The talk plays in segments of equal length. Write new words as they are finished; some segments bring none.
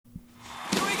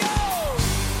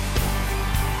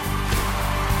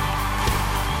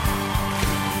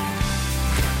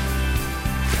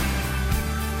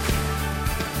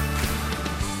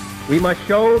We must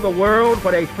show the world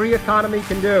what a free economy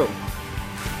can do,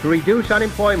 to reduce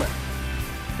unemployment,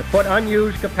 to put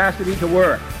unused capacity to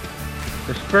work,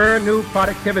 to spur new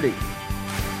productivity.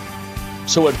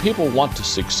 So when people want to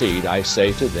succeed, I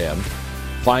say to them,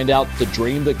 find out the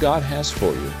dream that God has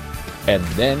for you, and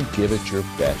then give it your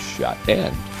best shot.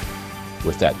 And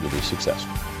with that, you'll be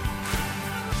successful.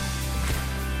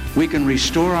 We can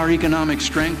restore our economic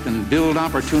strength and build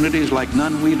opportunities like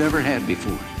none we've ever had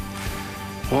before.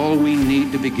 All we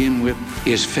need to begin with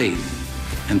is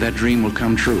faith, and that dream will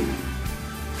come true.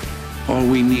 All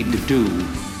we need to do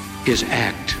is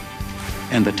act,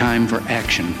 and the time for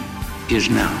action is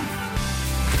now.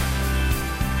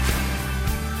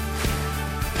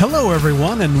 Hello,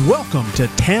 everyone, and welcome to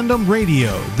Tandem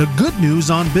Radio, the good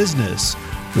news on business,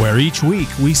 where each week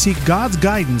we seek God's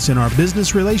guidance in our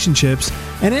business relationships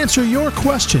and answer your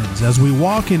questions as we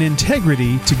walk in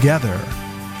integrity together.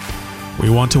 We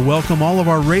want to welcome all of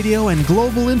our radio and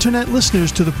global internet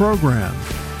listeners to the program.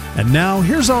 And now,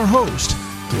 here's our host,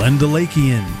 Glenn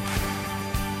Delakian.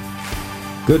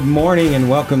 Good morning and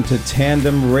welcome to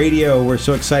Tandem Radio. We're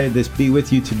so excited to be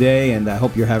with you today, and I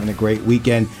hope you're having a great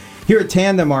weekend. Here at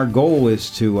Tandem, our goal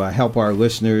is to help our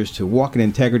listeners to walk in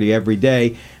integrity every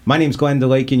day. My name's Glenn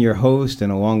Delakian, your host,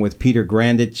 and along with Peter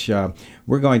Grandich,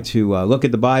 we're going to look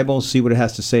at the Bible, see what it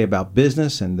has to say about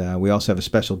business, and we also have a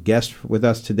special guest with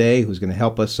us today who's going to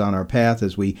help us on our path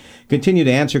as we continue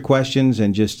to answer questions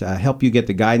and just help you get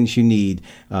the guidance you need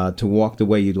to walk the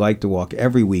way you'd like to walk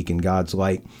every week in God's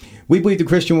light. We believe the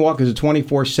Christian walk is a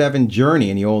 24/7 journey,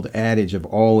 and the old adage of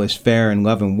all is fair in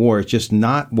love and war is just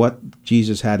not what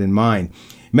Jesus had in mind.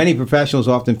 Many professionals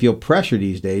often feel pressure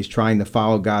these days trying to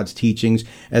follow God's teachings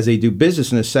as they do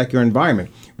business in a secular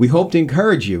environment. We hope to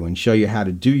encourage you and show you how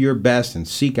to do your best and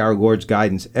seek our Lord's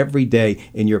guidance every day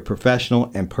in your professional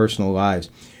and personal lives.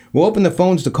 We'll open the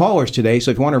phones to callers today,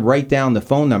 so if you want to write down the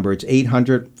phone number, it's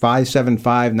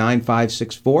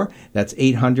 800-575-9564. That's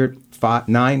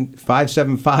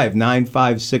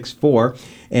 800-575-9564.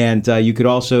 And you could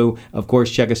also, of course,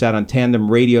 check us out on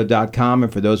tandemradio.com.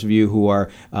 And for those of you who are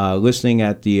listening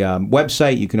at the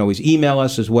website, you can always email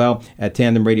us as well at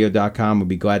tandemradio.com. We'll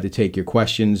be glad to take your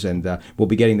questions, and we'll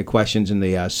be getting the questions in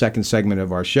the second segment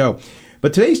of our show.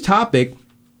 But today's topic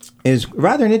is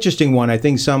rather an interesting one. I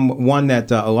think one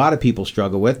that a lot of people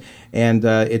struggle with, and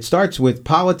it starts with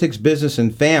politics, business,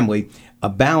 and family. A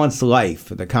balanced life,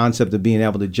 the concept of being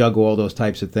able to juggle all those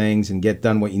types of things and get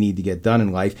done what you need to get done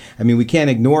in life. I mean, we can't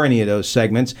ignore any of those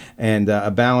segments, and a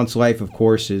balanced life, of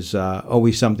course, is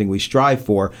always something we strive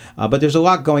for. But there's a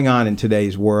lot going on in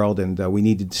today's world, and we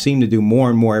need to seem to do more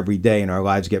and more every day, and our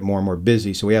lives get more and more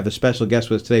busy. So we have a special guest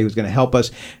with us today who's going to help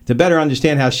us to better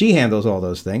understand how she handles all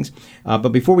those things. But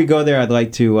before we go there, I'd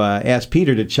like to ask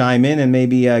Peter to chime in and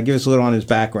maybe give us a little on his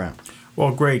background.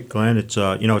 Well, great, Glenn. It's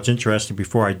it's interesting.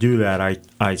 Before I do that,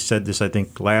 I said this, I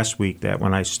think, last week, that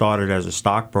when I started as a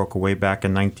stockbroker way back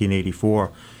in 1984,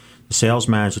 the sales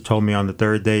manager told me on the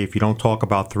third day, if you don't talk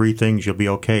about three things, you'll be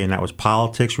okay, and that was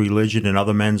politics, religion, and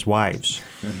other men's wives.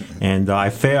 And I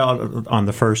failed on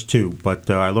the first two, but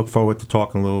I look forward to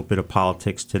talking a little bit of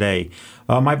politics today.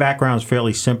 My background is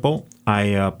fairly simple.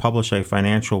 I publish a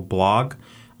financial blog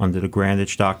under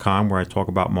thegrandich.com where I talk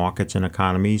about markets and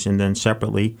economies, and then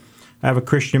separately, I have a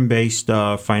Christian-based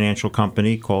financial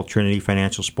company called Trinity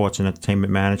Financial Sports and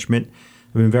Entertainment Management.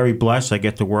 I've been very blessed. I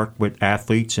get to work with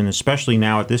athletes, and especially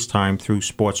now at this time through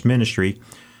sports ministry.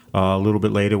 A little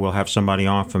bit later, we'll have somebody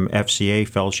on from FCA,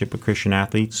 Fellowship of Christian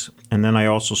Athletes. And then I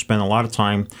also spend a lot of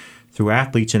time through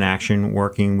Athletes in Action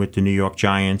working with the New York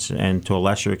Giants and to a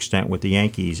lesser extent with the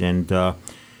Yankees. And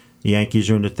the Yankees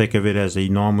are in the thick of it as they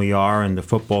normally are, and the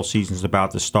football season's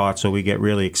about to start, so we get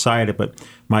really excited. But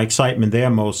my excitement there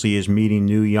mostly is meeting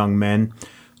new young men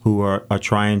who are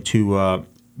trying to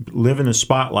live in the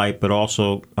spotlight but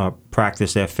also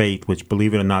practice their faith, which,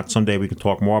 believe it or not, someday we can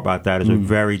talk more about that, is a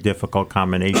very difficult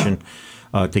combination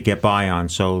to get by on.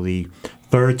 So the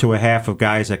third to a half of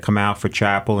guys that come out for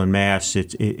chapel and mass,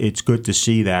 it's good to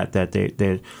see that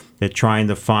they're trying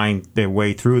to find their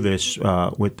way through this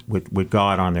with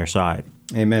God on their side.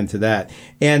 Amen to that.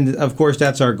 And, of course,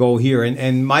 that's our goal here.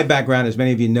 And my background, as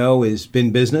many of you know, has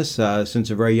been business since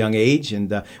a very young age.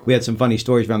 And we had some funny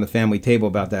stories around the family table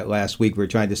about that last week. We were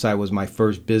trying to decide what was my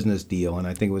first business deal, and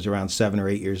I think it was around 7 or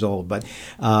 8 years old. But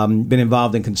been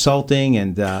involved in consulting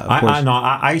and, of course... I know.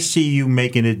 I see you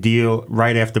making a deal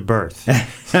right after birth.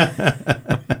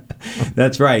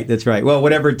 That's right. That's right. Well,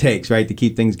 whatever it takes, right, to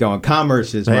keep things going.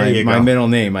 Commerce is There my you go. middle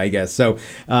name, I guess. So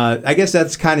I guess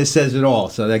that's kind of says it all.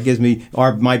 So that gives me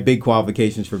my big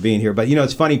qualifications for being here. But, you know,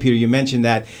 it's funny, Peter, you mentioned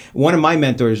that. One of my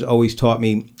mentors always taught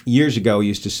me years ago,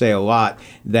 used to say a lot,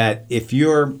 that if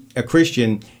you're a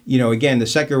Christian, you know, again, the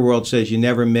secular world says you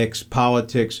never mix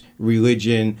politics,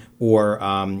 religion,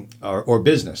 or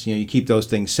business. You know, you keep those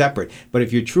things separate. But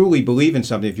if you truly believe in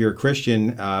something, if you're a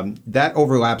Christian, that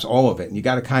overlaps all of it. And you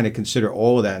got to kind of consider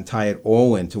all of that and tie it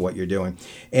all into what you're doing.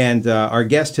 And our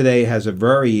guest today has a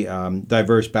very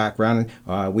diverse background.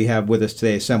 We have with us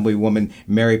today Assemblywoman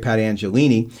Mary Pat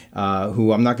Angelini,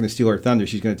 who I'm not going to steal her thunder.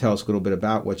 She's going to tell us a little bit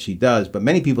about what she does. But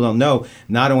many people don't know,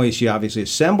 not only is she obviously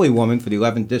Assemblywoman for the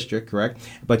 11th District, correct?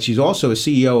 But she's also a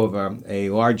CEO of a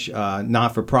large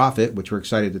not-for-profit, which we're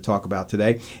excited to talk about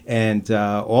today. And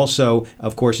also,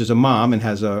 of course, is a mom and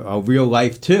has a real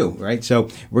life too, right? So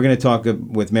we're going to talk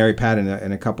with Mary Pat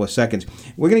in a couple of seconds.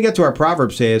 We're going to get to our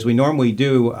Proverbs today, as we normally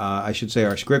do, I should say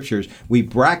our scriptures. We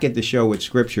bracket the show with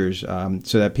scriptures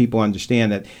so that people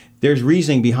understand that there's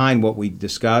reasoning behind what we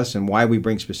discuss and why we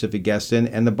bring specific guests in.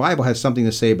 And the Bible has something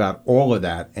to say about all of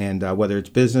that. And whether it's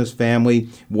business, family,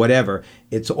 whatever,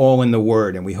 it's all in the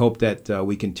Word. And we hope that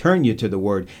we can turn you to the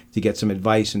Word to get some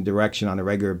advice and direction on a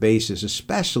regular basis,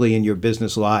 especially in your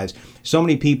business lives. So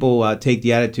many people take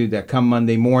the attitude that come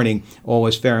Monday morning, all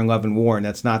is fair in love and war. And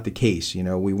that's not the case. You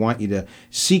know, we want you to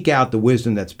seek out the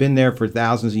wisdom that's been there for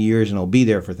thousands of years and will be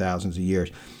there for thousands of years.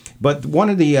 But one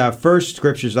of the first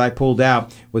scriptures I pulled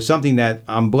out was something that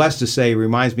I'm blessed to say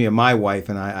reminds me of my wife,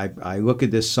 and I look at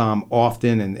this psalm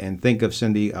often and think of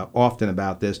Cindy often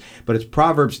about this, but it's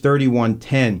Proverbs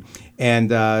 31:10, and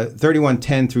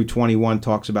 31:10 through 21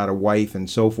 talks about a wife and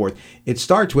so forth. It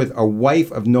starts with a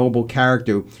wife of noble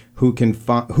character who can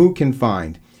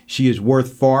find. She is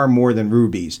worth far more than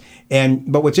rubies.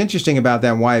 But what's interesting about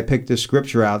that and why I picked this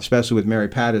scripture out, especially with Mary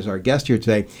Pat as our guest here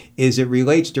today, is it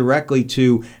relates directly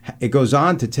to, it goes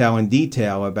on to tell in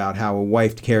detail about how a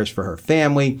wife cares for her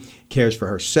family, cares for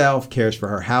herself, cares for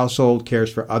her household,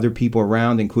 cares for other people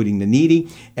around, including the needy,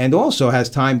 and also has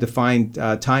time to find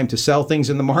time to sell things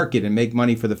in the market and make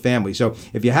money for the family. So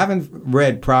if you haven't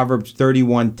read Proverbs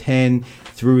 31:10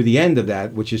 through the end of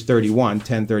that, which is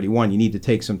 10:31, you need to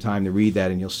take some time to read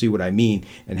that, and you'll see what I mean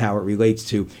and how it relates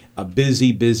to a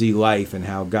busy, busy life and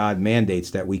how God mandates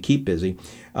that we keep busy.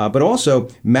 But also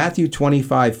Matthew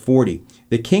 25:40.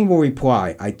 The king will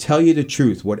reply, I tell you the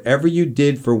truth, whatever you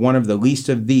did for one of the least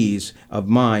of these of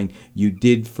mine, you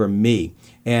did for me.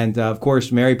 And of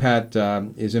course, Mary Pat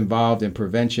is involved in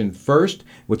Prevention First,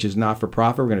 which is not for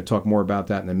profit. We're going to talk more about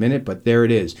that in a minute, but there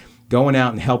it is. Going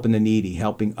out and helping the needy,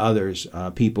 helping others,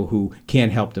 people who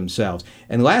can't help themselves.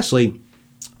 And lastly,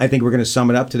 I think we're going to sum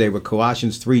it up today with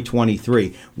Colossians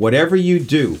 3:23. Whatever you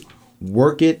do,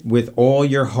 work it with all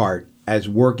your heart as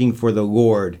working for the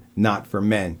Lord, not for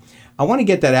men. I want to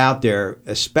get that out there,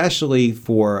 especially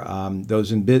for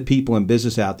those people in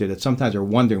business out there that sometimes are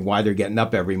wondering why they're getting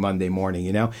up every Monday morning.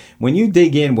 You know, when you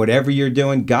dig in, whatever you're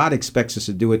doing, God expects us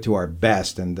to do it to our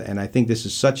best. And I think this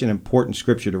is such an important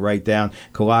scripture to write down,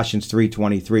 Colossians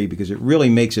 3:23, because it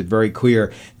really makes it very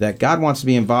clear that God wants to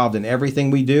be involved in everything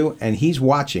we do, and He's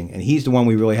watching, and He's the one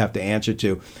we really have to answer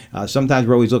to. Sometimes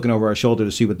we're always looking over our shoulder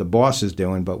to see what the boss is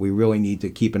doing, but we really need to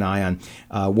keep an eye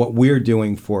on what we're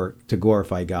doing to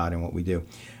glorify God and what we do.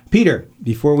 Peter,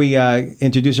 before we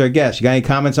introduce our guest, you got any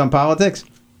comments on politics?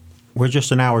 We're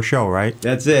just an hour show, right?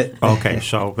 That's it. Okay,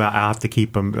 so I'll have to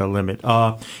keep a limit.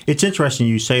 It's interesting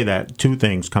you say that. Two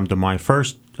things come to mind.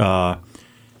 First,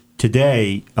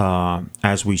 today,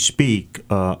 as we speak,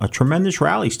 a tremendous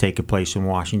rally is taking place in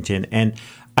Washington, and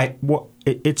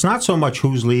it's not so much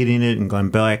who's leading it in Glenn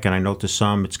Beck, and I know to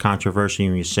some it's controversial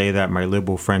when you say that. My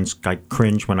liberal friends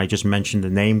cringe when I just mentioned the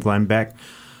name Glenn Beck.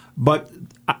 But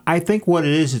I think what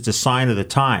it is, it's a sign of the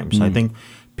times. I think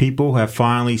people have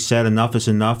finally said enough is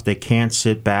enough. They can't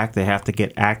sit back. They have to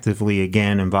get actively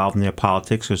again involved in their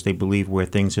politics because they believe where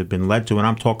things have been led to. And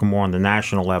I'm talking more on the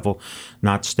national level,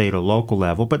 not state or local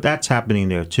level, but that's happening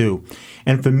there too.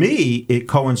 And for me, it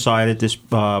coincided this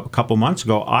a couple months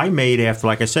ago. I made, after,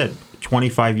 like I said,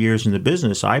 25 years in the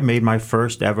business, I made my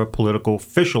first ever political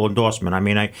official endorsement. I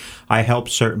mean, I helped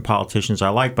certain politicians I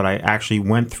like, but I actually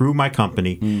went through my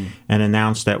company and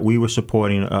announced that we were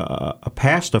supporting a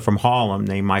pastor from Harlem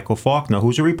named Michael Faulkner,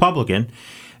 who's a Republican,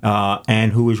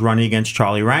 and who is running against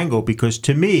Charlie Rangel, because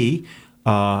to me,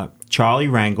 Charlie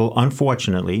Rangel,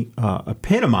 unfortunately,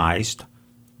 epitomized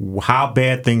how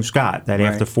bad things got. That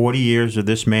after 40 years of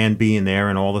this man being there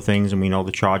and all the things, and we know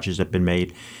the charges that have been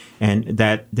made, and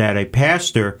that a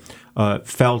pastor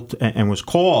felt and was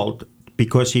called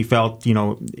because he felt,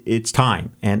 it's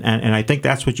time. And I think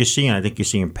that's what you're seeing. I think you're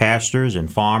seeing pastors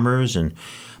and farmers and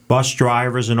bus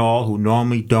drivers and all who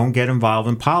normally don't get involved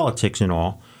in politics and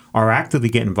all are actively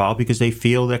getting involved because they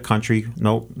feel their country,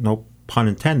 no pun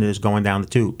intended, is going down the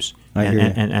tubes.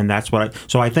 And that's what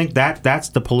so I think that's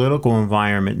the political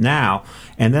environment now.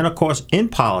 And then, of course, in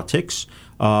politics,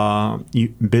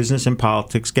 business and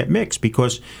politics get mixed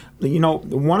because,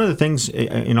 one of the things,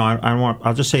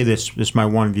 I'll just say this is my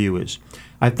one view is,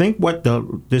 I think what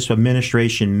this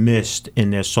administration missed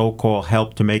in their so-called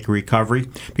help to make a recovery,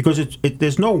 because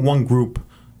there's no one group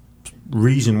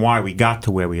reason why we got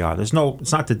to where we are. It's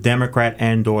not the Democrat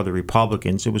and or the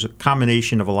Republicans. It was a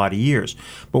combination of a lot of years.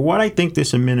 But what I think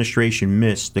this administration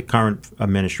missed, the current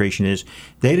administration, is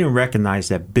they didn't recognize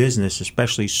that business,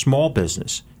 especially small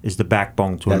business, is the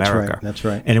backbone to America. That's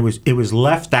right. And it was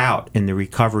left out in the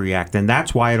Recovery Act, and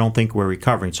that's why I don't think we're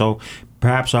recovering. So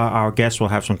perhaps our guests will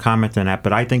have some comment on that,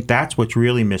 but I think that's what's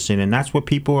really missing, and that's what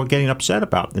people are getting upset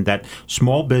about, and that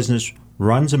small business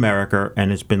runs America,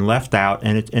 and it's been left out,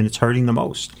 and it's hurting the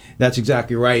most. That's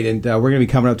exactly right, and we're going to be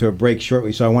coming up to a break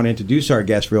shortly, so I want to introduce our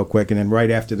guest real quick, and then right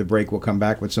after the break, we'll come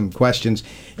back with some questions.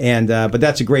 And but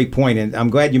that's a great point, and I'm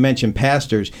glad you mentioned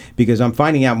pastors, because I'm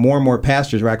finding out more and more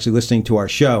pastors are actually listening to our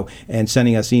show and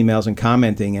sending us emails and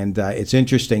commenting, and it's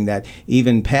interesting that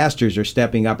even pastors are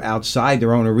stepping up outside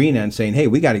their own arena and saying, hey,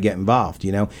 we got to get involved.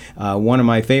 One of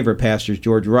my favorite pastors,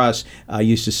 George Russ,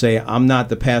 used to say, I'm not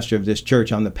the pastor of this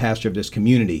church, I'm the pastor of this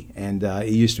community, and it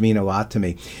used to mean a lot to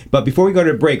me. But before we go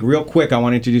to the break, real quick, I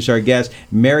want to introduce our guest,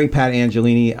 Mary Pat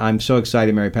Angelini. I'm so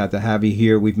excited, Mary Pat, to have you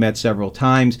here. We've met several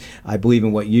times. I believe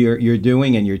in what you're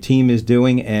doing and your team is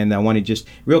doing, and I want to just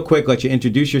real quick let you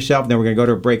introduce yourself, and then we're going to go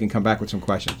to a break and come back with some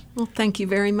questions. Well, thank you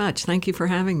very much. Thank you for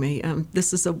having me.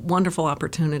 This is a wonderful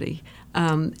opportunity.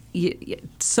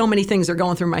 So many things are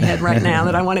going through my head right now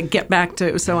that I want to get back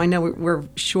to, so I know we're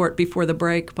short before the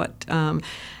break, but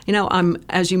I'm,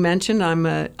 as you mentioned, I'm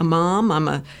a mom, I'm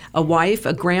a wife,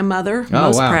 a grandmother,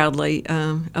 proudly,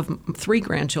 of 3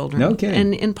 grandchildren. No kidding.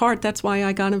 And in part, that's why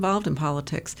I got involved in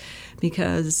politics,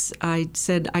 because I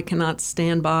said I cannot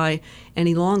stand by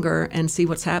any longer and see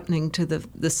what's happening to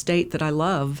the state that I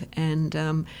love.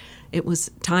 And it was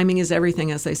timing is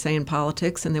everything, as they say in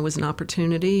politics, and there was an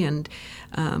opportunity, and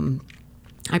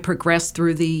I progressed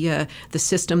through the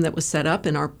system that was set up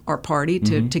in our party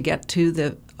to get to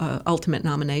the ultimate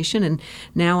nomination, and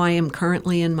now I am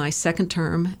currently in my second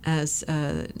term as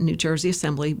a New Jersey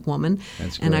Assemblywoman,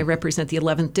 and I represent the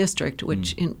 11th District,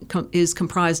 which is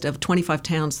comprised of 25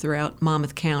 towns throughout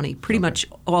Monmouth County, pretty much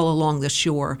all along the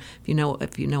shore. If you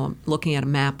know, I'm looking at a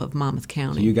map of Monmouth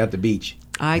County. So you got the beach.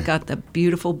 I got the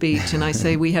beautiful beach, and I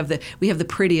say we have the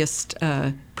prettiest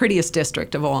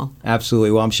district of all.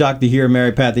 Absolutely. Well, I'm shocked to hear,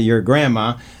 Mary Pat, that you're a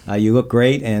grandma. You look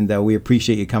great, and we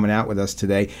appreciate you coming out with us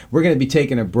today. We're going to be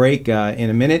taking a break in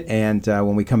a minute, and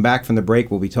when we come back from the break,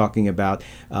 we'll be talking about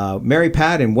Mary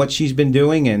Pat and what she's been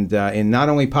doing, and in not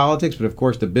only politics, but of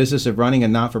course the business of running a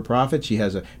not-for-profit. She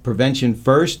has a Prevention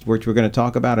First, which we're going to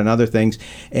talk about, and other things.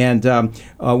 And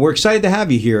we're excited to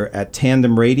have you here at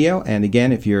Tandem Radio. And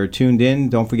again, if you're tuned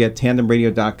in, don't forget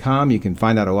tandemradio.com. You can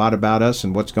find out a lot about us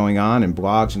and what's going on and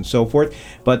blogs and so forth.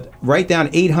 But write down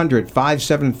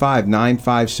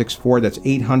 800-575-9564. That's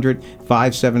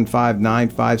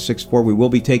 800-575-9564. We will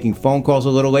be taking phone calls a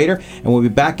little later, and we'll be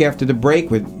back after the break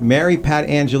with Mary Pat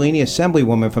Angelini,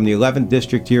 Assemblywoman from the 11th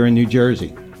District here in New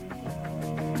Jersey.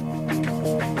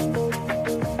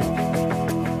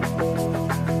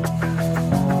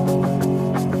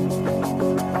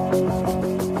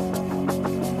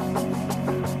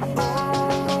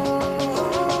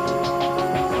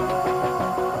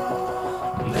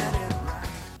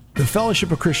 The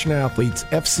Fellowship of Christian Athletes,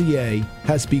 FCA,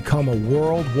 has become a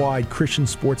worldwide Christian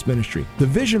sports ministry. The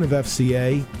vision of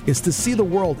FCA is to see the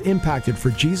world impacted for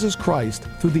Jesus Christ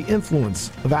through the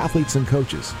influence of athletes and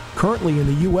coaches. Currently in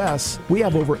the U.S., we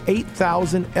have over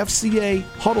 8,000 FCA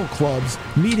huddle clubs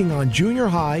meeting on junior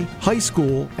high, high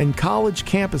school, and college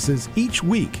campuses each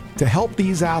week to help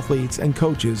these athletes and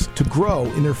coaches to grow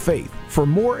in their faith. For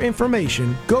more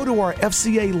information, go to our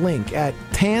FCA link at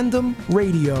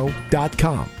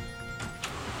tandemradio.com.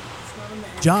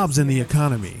 Jobs in the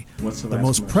economy, the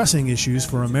most pressing issues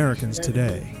for Americans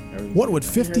today. What would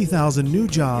 50,000 new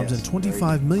jobs and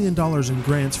 $25 million in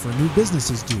grants for new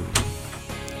businesses do?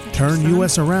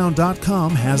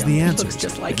 TurnUSAround.com has the answers.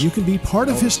 You can be part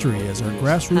of history as our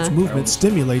grassroots movement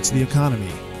stimulates the economy.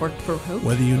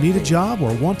 Whether you need a job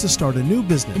or want to start a new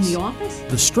business,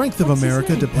 the strength of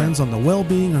America depends on the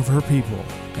well-being of her people.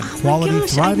 And quality,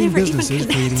 thriving businesses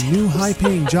creating new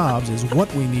high-paying jobs is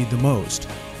what we need the most.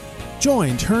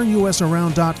 Join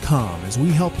TurnUSAround.com as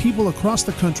we help people across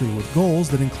the country with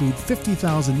goals that include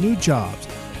 50,000 new jobs,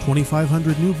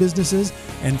 2,500 new businesses,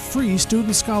 and free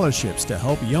student scholarships to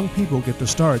help young people get the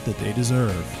start that they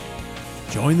deserve.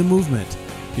 Join the movement,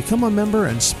 become a member,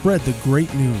 and spread the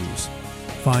great news.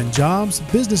 Find jobs,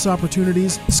 business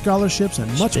opportunities, scholarships,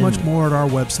 and much more at our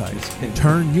website,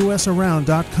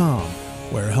 TurnUSAround.com,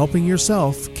 where helping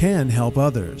yourself can help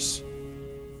others.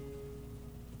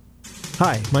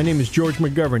 Hi, my name is George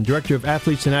McGovern, Director of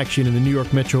Athletes in Action in the New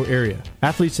York metro area.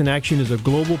 Athletes in Action is a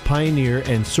global pioneer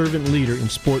and servant leader in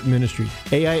sport ministry.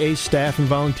 AIA staff and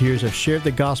volunteers have shared the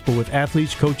gospel with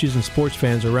athletes, coaches, and sports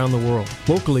fans around the world.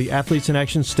 Locally, Athletes in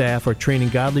Action staff are training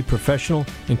godly professional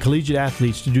and collegiate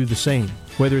athletes to do the same.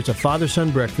 Whether it's a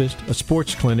father-son breakfast, a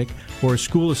sports clinic, or a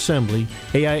school assembly,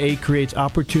 AIA creates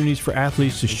opportunities for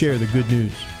athletes to share the good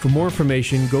news. For more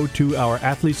information, go to our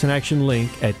Athletes in Action link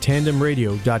at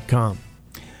tandemradio.com.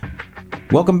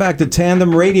 Welcome back to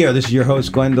Tandem Radio. This is your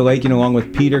host, Glenn DeLakian, along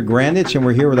with Peter Grandich, and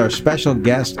we're here with our special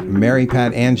guest, Mary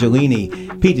Pat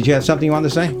Angelini. Pete, did you have something you wanted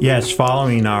to say? Yes,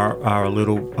 following our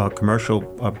little commercial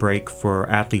break for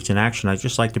Athletes in Action, I'd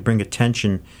just like to bring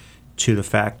attention to the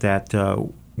fact that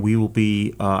we will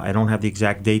be, I don't have the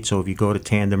exact date, so if you go to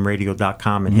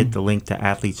tandemradio.com and hit the link to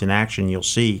Athletes in Action, you'll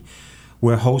see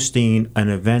we're hosting an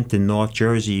event in North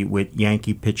Jersey with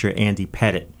Yankee pitcher Andy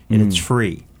Pettitte, and it's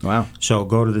free. Wow. So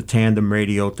go to the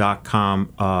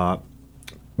tandemradio.com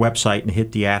website and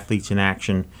hit the Athletes in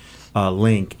Action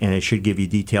link, and it should give you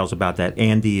details about that.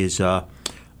 Andy is a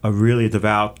really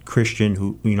devout Christian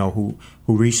who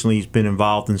recently has been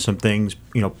involved in some things,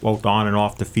 both on and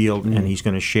off the field, and he's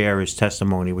going to share his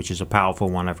testimony, which is a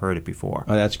powerful one. I've heard it before.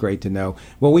 Oh, that's great to know.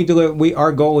 Well,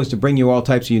 our goal is to bring you all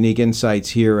types of unique insights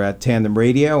here at Tandem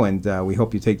Radio, and we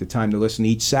hope you take the time to listen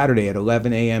each Saturday at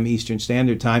 11 a.m. Eastern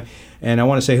Standard Time. And I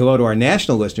want to say hello to our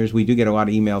national listeners. We do get a lot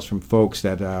of emails from folks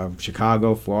that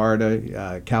Chicago,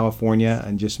 Florida, California,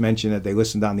 and just mention that they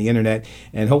listened on the internet.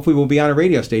 And hopefully we'll be on a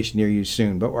radio station near you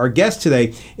soon. But our guest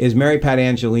today is Mary Pat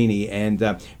Angelini. And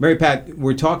Mary Pat,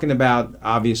 we're talking about,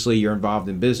 obviously, you're involved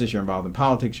in business, you're involved in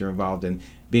politics, you're involved in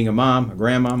being a mom, a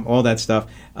grandmom, all that stuff.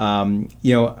 I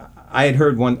had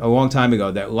heard a long time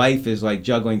ago that life is like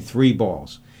juggling three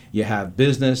balls. You have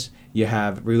business, you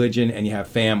have religion, and you have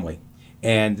family.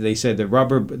 And they said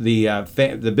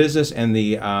the business and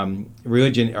the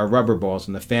religion are rubber balls,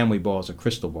 and the family ball is a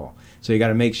crystal ball. So you got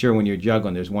to make sure when you're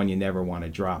juggling, there's one you never want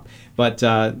to drop. But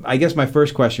I guess my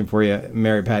first question for you,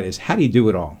 Mary Pat, is how do you do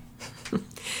it all?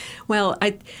 Well,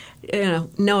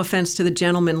 no offense to the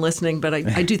gentleman listening, but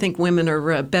I do think women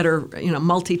are better,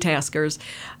 multitaskers.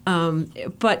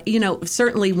 But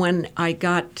certainly when I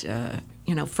got,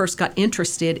 first got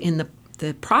interested in the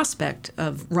prospect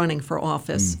of running for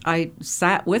office, I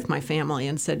sat with my family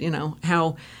and said,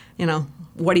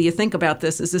 what do you think about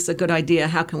this? Is this a good idea?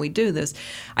 How can we do this?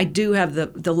 I do have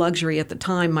the luxury at the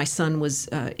time. My son was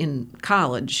in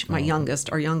college. Our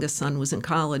youngest son was in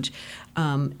college.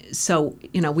 So,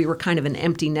 we were kind of an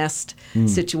empty nest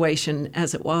situation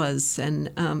as it was.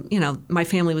 And, my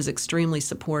family was extremely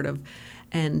supportive.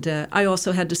 And I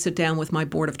also had to sit down with my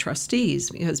board of trustees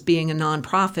because being a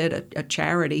nonprofit, a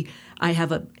charity,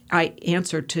 I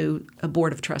answered to a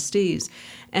board of trustees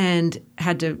and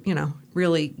had to,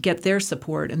 really get their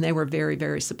support, and they were very,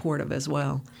 very supportive as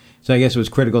well. So I guess it was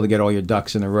critical to get all your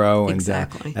ducks in a row. And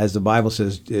exactly. As the Bible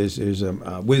says, there's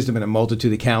a wisdom in a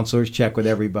multitude of counselors. Check with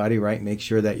everybody, right? Make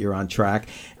sure that you're on track.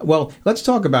 Well, let's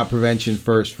talk about prevention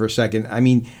first for a second. I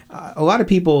mean, a lot of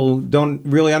people don't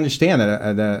really understand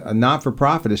that a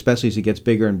not-for-profit, especially as it gets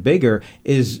bigger and bigger,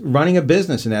 is running a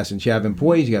business in essence. You have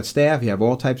employees, you got staff, you have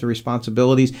all types of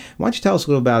responsibilities. Why don't you tell us a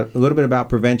little bit about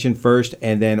prevention first,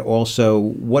 and then also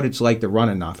what it's like to run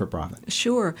a not-for-profit?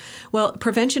 Sure. Well,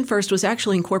 Prevention First was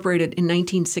actually incorporated in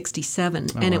 1967,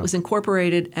 and it was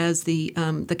incorporated as the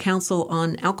Council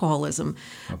on Alcoholism,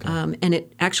 and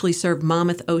it actually served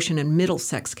Monmouth, Ocean, and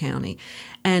Middlesex County.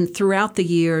 And throughout the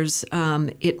years,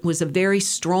 it was a very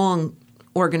strong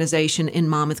organization in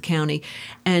Monmouth County,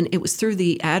 and it was through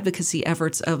the advocacy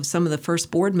efforts of some of the first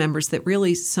board members that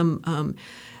really some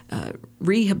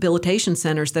rehabilitation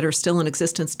centers that are still in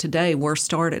existence today were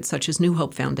started, such as New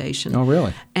Hope Foundation. Oh,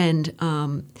 really? And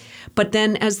but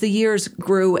then as the years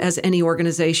grew, as any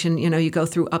organization, you go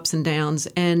through ups and downs.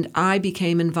 And I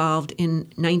became involved in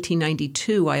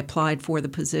 1992. I applied for the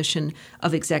position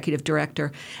of executive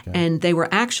director, and they were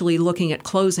actually looking at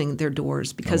closing their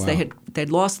doors because they'd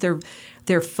lost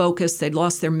their focus, they'd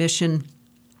lost their mission,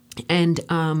 and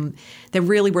they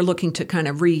really were looking to kind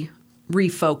of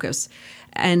refocus.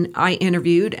 And I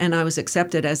interviewed, and I was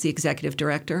accepted as the executive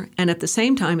director. And at the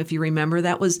same time, if you remember,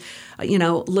 that was, a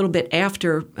little bit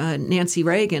after Nancy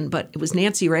Reagan, but it was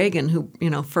Nancy Reagan who,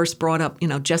 first brought up,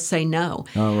 just say no.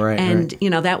 Oh, right. And,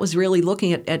 right. That was really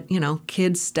looking at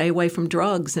kids stay away from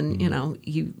drugs, and,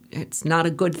 it's not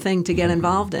a good thing to get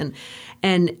involved in.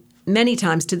 And many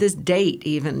times to this date,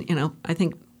 even, I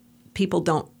think people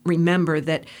don't remember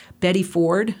that Betty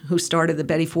Ford, who started the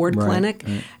Betty Ford Clinic,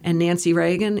 and Nancy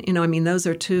Reagan, those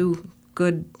are two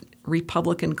good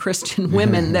Republican Christian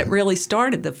women that really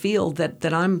started the field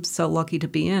that I'm so lucky to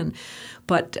be in.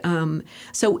 But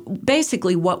so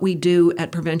basically what we do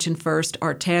at Prevention First,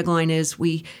 our tagline is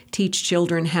we teach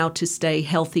children how to stay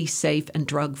healthy, safe, and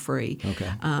drug-free.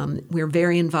 Okay. We're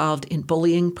very involved in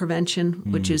bullying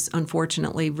prevention, which is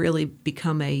unfortunately really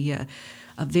become a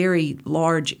very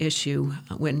large issue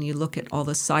when you look at all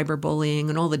the cyberbullying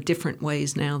and all the different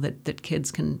ways now that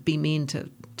kids can be mean to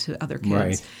other kids.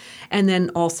 Right. And then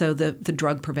also the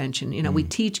drug prevention. We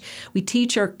teach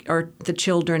the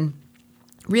children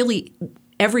really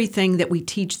everything that we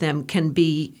teach them can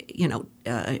be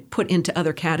put into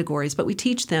other categories, but we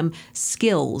teach them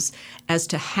skills as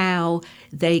to how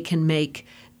they can make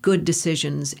good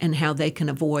decisions and how they can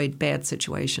avoid bad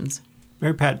situations.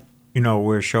 Mary Pat,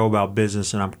 we're a show about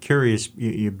business, and I'm curious,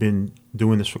 you've been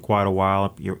doing this for quite a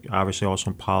while. You're obviously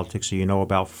also in politics, so you know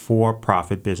about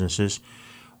for-profit businesses.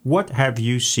 What have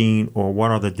you seen, or what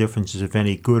are the differences, if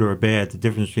any, good or bad, the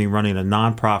difference between running a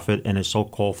nonprofit and a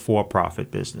so-called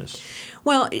for-profit business?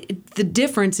 Well, the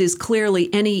difference is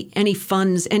clearly any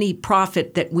funds, any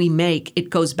profit that we make,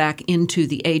 it goes back into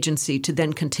the agency to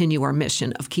then continue our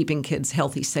mission of keeping kids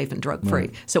healthy, safe, and drug-free.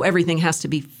 Right. So everything has to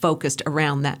be focused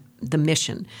around the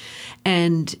mission.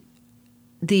 And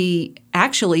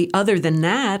actually, other than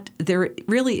that, there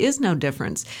really is no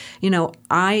difference.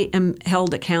 I am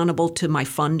held accountable to my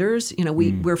funders.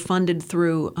 We're funded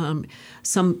through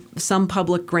some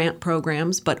public grant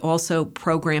programs, but also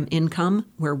program income,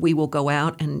 where we will go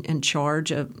out and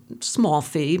charge a small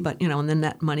fee, but and then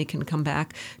that money can come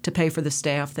back to pay for the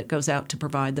staff that goes out to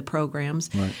provide the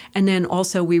programs. Right. And then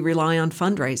also we rely on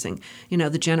fundraising,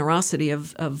 the generosity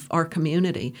of our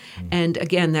community. And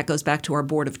again, that goes back to our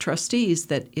board of trustees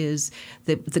that is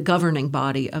the governing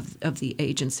body of the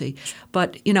agency.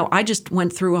 But I just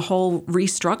went through a whole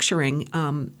restructuring,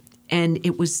 and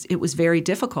it was very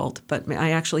difficult. But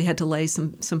I actually had to lay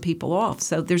some people off.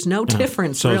 So there's no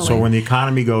difference. Really. So when the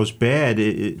economy goes bad,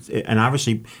 and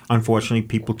obviously, unfortunately,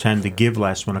 people tend to give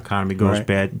less when the economy goes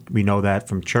bad. We know that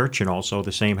from church, and also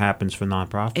the same happens for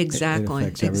nonprofits. Exactly.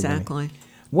 Exactly.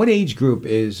 What age group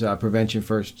is Prevention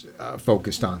First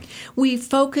focused on? We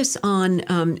focus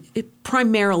on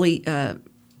primarily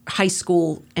high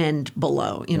school and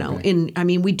below.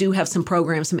 We do have some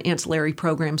programs, some ancillary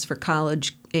programs for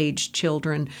college-age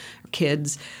children,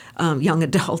 kids, young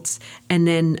adults, and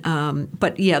then.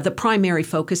 The primary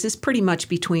focus is pretty much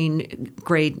between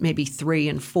grade maybe 3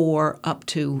 and 4 up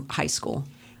to high school.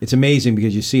 It's amazing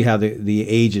because you see how the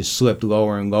ages slip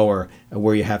lower and lower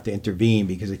where you have to intervene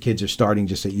because the kids are starting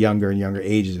just at younger and younger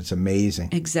ages. It's amazing.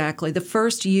 Exactly. The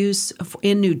first use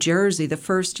in New Jersey, the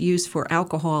first use for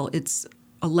alcohol, it's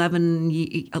 11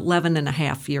 and a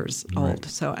half years old. Right.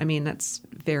 So, that's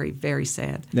very, very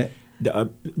sad.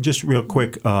 Just real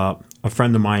quick, a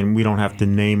friend of mine, we don't have to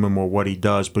name him or what he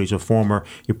does, but he's a former,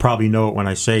 you probably know it when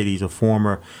I say it, he's a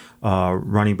former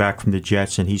running back from the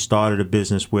Jets, and he started a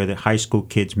business where the high school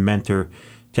kids mentor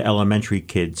to elementary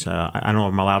kids. I don't know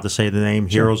if I'm allowed to say the name.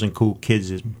 Sure. Heroes and Cool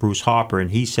Kids is Bruce Harper,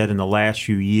 and he said in the last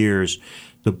few years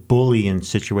the bullying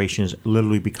situation has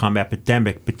literally become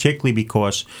epidemic, particularly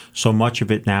because so much of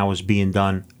it now is being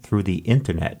done through the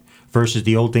internet versus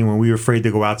the old thing when we were afraid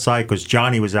to go outside because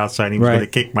Johnny was outside and he was going to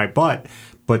kick my butt.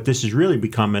 But this has really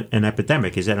become an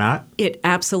epidemic, is it not? It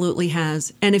absolutely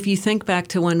has. And if you think back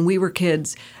to when we were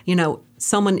kids,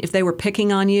 someone, if they were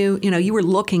picking on you, you were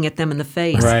looking at them in the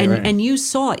face. And you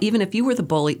saw, even if you were the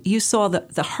bully, you saw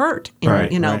the hurt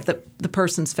in, the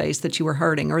person's face that you were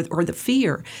hurting or the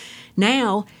fear.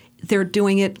 Now they're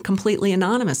doing it completely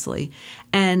anonymously.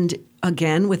 And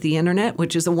again, with the internet,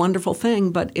 which is a wonderful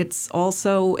thing, but it's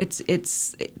also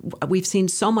we've seen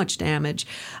so much damage.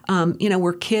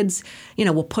 Where kids,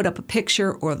 will put up a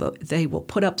picture or they will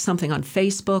put up something on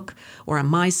Facebook or on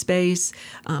MySpace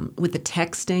with the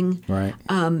texting. Right.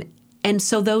 And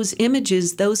so those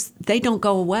images, they don't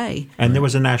go away. And there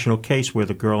was a national case where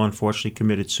the girl unfortunately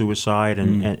committed suicide,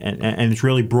 and it's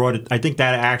really brought it. I think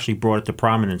that actually brought it to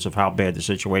prominence of how bad the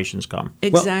situation's come.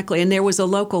 Exactly, and there was a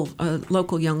local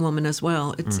young woman as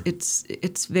well.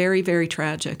 It's very, very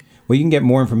tragic. Well, you can get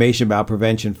more information about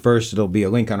Prevention First. It'll be a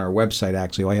link on our website,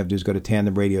 actually. All you have to do is go to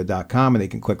tandemradio.com, and they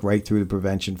can click right through to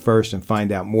Prevention First and find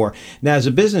out more. Now, as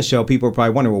a business show, people are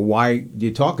probably wondering, well, why do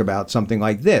you talk about something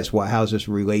like this? Well, how does this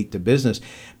relate to business?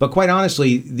 But quite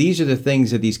honestly, these are the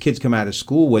things that these kids come out of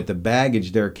school with, the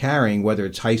baggage they're carrying, whether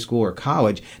it's high school or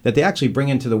college, that they actually bring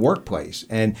into the workplace.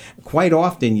 And quite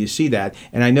often you see that.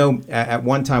 And I know at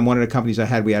one time, one of the companies I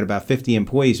had, we had about 50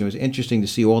 employees. And it was interesting to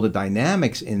see all the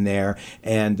dynamics in there.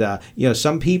 And,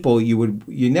 some people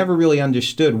you never really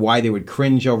understood why they would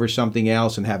cringe over something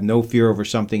else and have no fear over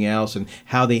something else and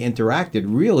how they interacted.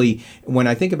 Really, when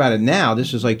I think about it now,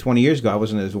 this was like 20 years ago, I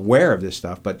wasn't as aware of this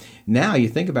stuff. But now you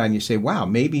think about it and you say, wow,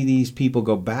 maybe these people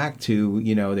go back to,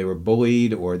 they were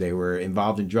bullied or they were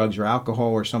involved in drugs or alcohol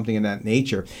or something of that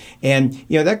nature. And,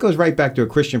 that goes right back to a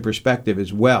Christian perspective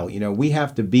as well. We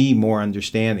have to be more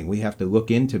understanding. We have to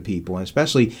look into people, and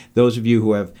especially those of you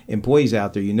who have employees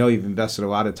out there, you've invested a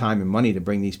lot of time and money to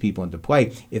bring these people into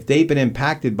play. If they've been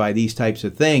impacted by these types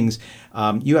of things,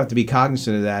 you have to be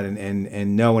cognizant of that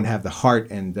and know and have the heart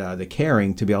and the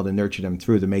caring to be able to nurture them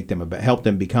through, to make them help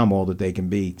them become all that they can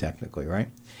be, technically, right?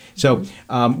 So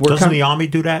doesn't the Army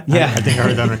do that? Yeah, I think I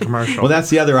heard that in a commercial. Well, that's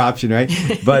the other option, right?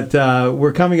 But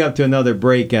we're coming up to another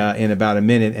break in about a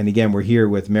minute, and again, we're here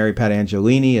with Mary Pat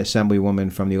Angelini,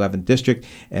 Assemblywoman from the 11th District,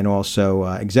 and also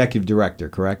Executive Director,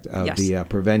 correct, of yes. the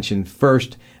Prevention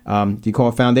First. Do you call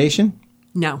it foundation?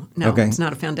 No, okay. It's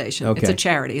not a foundation. Okay. It's a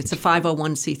charity. It's a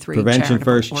 501c3 Prevention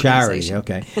First charity.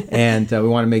 Okay. And we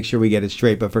want to make sure we get it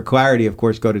straight. But for clarity, of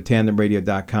course, go to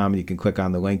tandemradio.com and you can click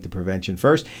on the link to Prevention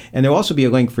First. And there'll also be a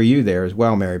link for you there as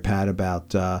well, Mary Pat,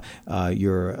 about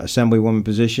your Assemblywoman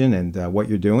position and what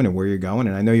you're doing and where you're going.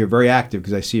 And I know you're very active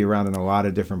because I see you around in a lot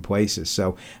of different places.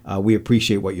 So we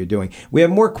appreciate what you're doing. We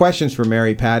have more questions for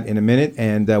Mary Pat in a minute.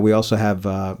 And we also have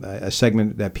a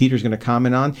segment that Peter's going to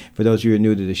comment on. For those of you who are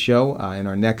new to the show, in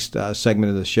our next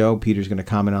segment of the show, Peter's going to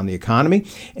comment on the economy.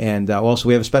 And also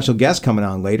we have a special guest coming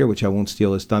on later, which I won't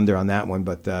steal his thunder on that one,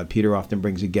 but Peter often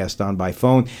brings a guest on by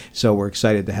phone. So we're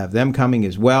excited to have them coming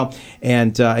as well.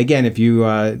 And again, if you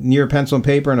near a pencil and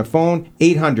paper and a phone,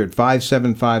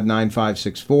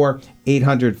 800-575-9564.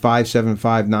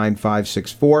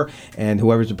 800-575-9564, and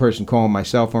whoever's the person calling my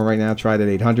cell phone right now, try that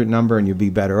 800 number and you'll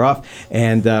be better off.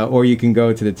 And or you can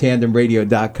go to the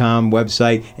tandemradio.com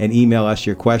website and email us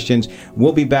your questions.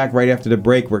 We'll be back right after the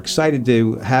break. We're excited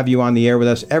to have you on the air with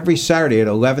us every Saturday at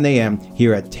 11 a.m.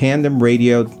 here at Tandem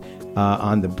Radio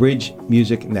on the Bridge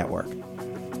Music Network.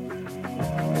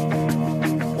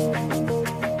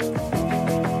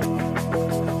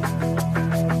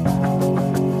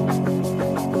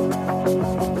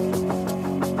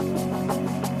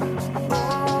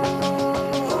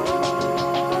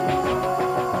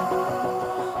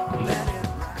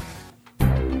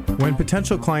 When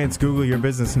potential clients Google your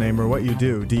business name or what you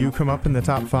do you come up in the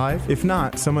top 5? If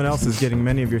not, someone else is getting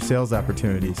many of your sales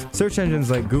opportunities. Search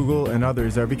engines like Google and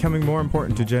others are becoming more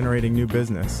important to generating new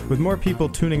business. With more people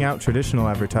tuning out traditional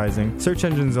advertising, search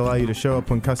engines allow you to show up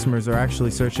when customers are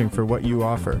actually searching for what you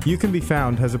offer. You Can Be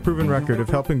Found has a proven record of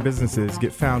helping businesses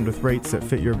get found with rates that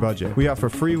fit your budget. We offer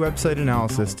free website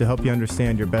analysis to help you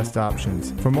understand your best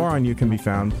options. For more on You Can Be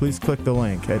Found, please click the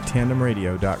link at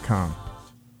tandemradio.com.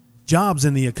 Jobs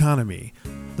in the economy,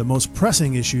 the most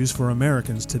pressing issues for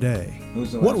Americans today.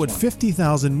 What would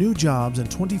 50,000 new jobs and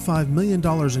 $25 million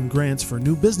in grants for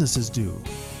new businesses do?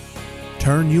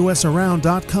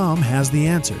 TurnUSAround.com has the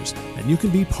answers, and you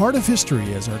can be part of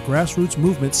history as our grassroots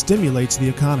movement stimulates the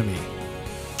economy.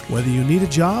 Whether you need a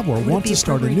job or want to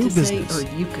start a new business,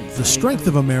 the strength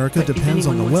of America depends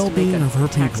on the well-being of her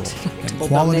people. And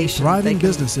quality, thriving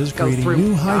businesses creating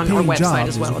new high-paying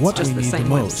jobs is what we need the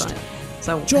most.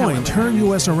 Join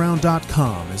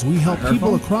TurnUSAround.com as we help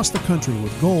people across the country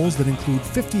with goals that include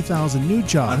 50,000 new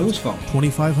jobs,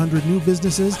 2,500 new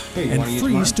businesses, and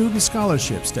free student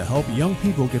scholarships to help young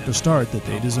people get the start that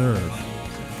they deserve.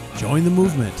 Join the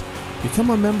movement,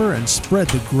 become a member, and spread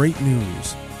the great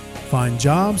news. Find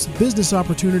jobs, business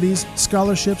opportunities,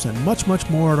 scholarships, and much, much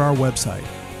more at our website,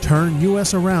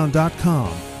 TurnUSAround.com,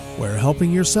 where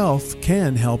helping yourself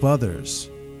can help others.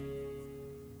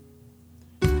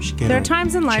 There are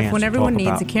times in life when everyone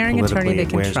needs a caring attorney they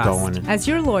can trust. As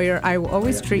your lawyer, I will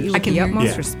always treat you with the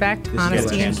utmost respect,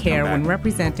 honesty, and care when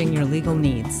representing your legal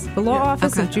needs. The law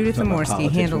office of Judith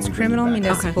Zamorsky handles criminal,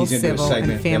 municipal, civil,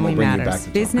 and family matters,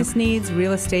 business needs,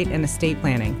 real estate, and estate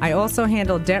planning. I also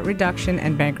handle debt reduction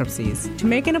and bankruptcies. To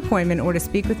make an appointment or to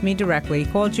speak with me directly,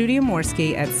 call Judy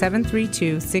Zamorsky at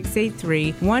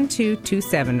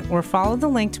 732-683-1227 or follow the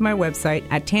link to my website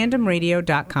at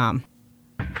tandemradio.com.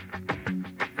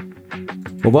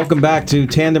 Well, welcome back to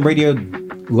Tandem Radio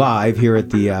live here at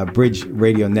the Bridge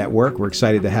Radio Network. We're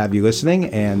excited to have you listening,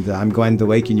 and I'm Glenn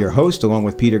DeLake, your host, along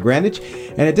with Peter Grandich.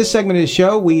 And at this segment of the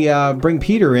show, we bring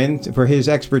Peter in for his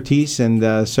expertise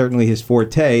and certainly his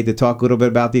forte to talk a little bit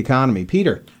about the economy.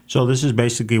 Peter. So this is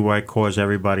basically where I cause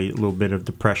everybody a little bit of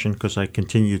depression, because I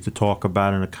continue to talk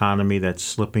about an economy that's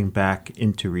slipping back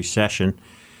into recession.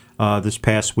 This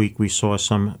past week, we saw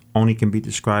some only can be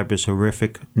described as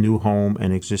horrific new home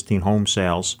and existing home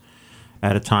sales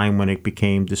at a time when it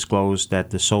became disclosed that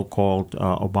the so-called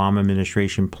Obama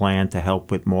administration plan to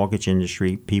help with mortgage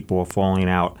industry, people are falling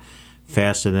out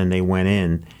faster than they went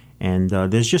in. And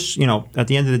there's just, at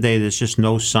the end of the day, there's just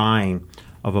no sign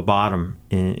of a bottom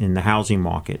in the housing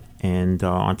market. And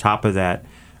on top of that,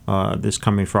 this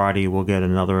coming Friday, we'll get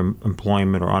another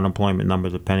employment or unemployment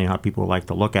number, depending on how people like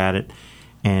to look at it.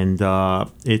 And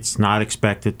it's not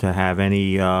expected to have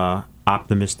any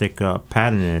optimistic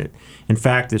pattern in it. In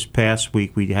fact, this past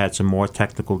week we had some more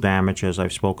technical damage, as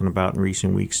I've spoken about in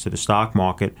recent weeks, to the stock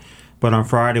market. But on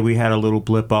Friday we had a little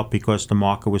blip up because the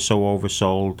market was so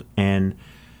oversold, and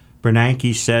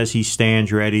Bernanke says he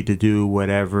stands ready to do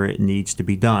whatever it needs to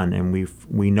be done, and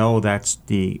we know that's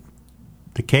the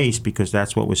case because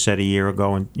that's what was said a year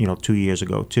ago and 2 years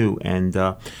ago too. And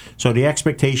so the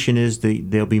expectation is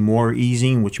there'll be more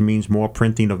easing, which means more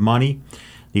printing of money.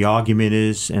 The argument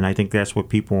is, and I think that's what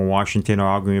people in Washington are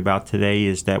arguing about today,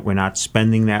 is that we're not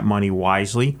spending that money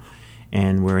wisely,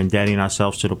 and we're indebting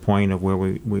ourselves to the point of where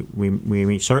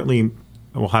we certainly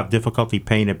will have difficulty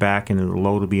paying it back, and the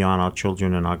load will be on our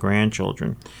children and our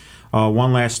grandchildren.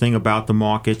 One last thing about the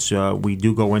markets, we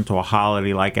do go into a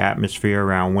holiday-like atmosphere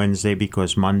around Wednesday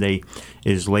because Monday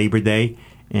is Labor Day.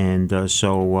 And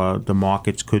so the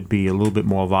markets could be a little bit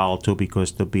more volatile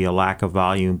because there'll be a lack of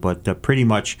volume. But pretty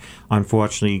much,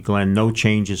 unfortunately, Glenn, no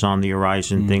changes on the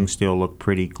horizon. Things still look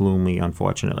pretty gloomy,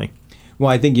 unfortunately. Well,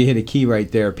 I think you hit a key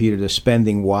right there, Peter, to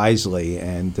spending wisely.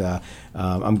 And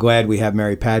I'm glad we have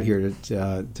Mary Pat here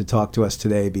to talk to us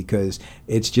today, because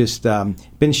it's just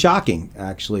been shocking,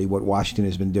 actually, what Washington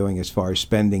has been doing as far as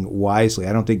spending wisely.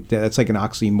 I don't think that's like an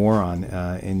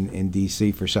oxymoron in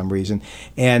D.C. for some reason.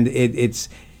 And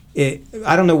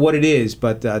I don't know what it is,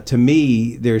 but to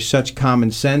me, there's such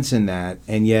common sense in that,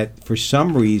 and yet for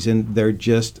some reason they're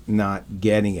just not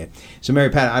getting it. So, Mary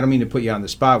Pat, I don't mean to put you on the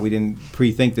spot. We didn't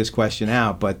pre-think this question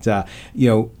out, but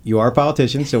you are a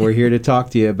politician, so we're here to talk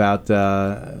to you about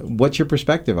what's your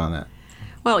perspective on that.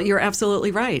 Well, you're absolutely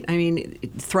right. I mean,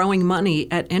 throwing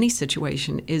money at any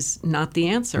situation is not the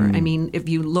answer. I mean, if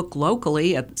you look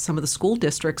locally at some of the school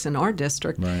districts in our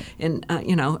district, right.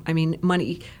 And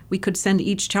money, we could send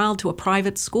each child to a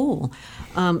private school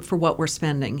for what we're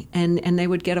spending, and they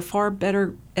would get a far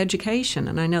better education.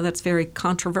 And I know that's very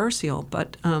controversial,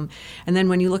 but and then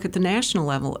when you look at the national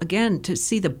level, again, to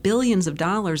see the billions of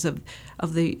dollars of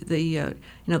the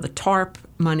TARP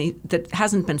money that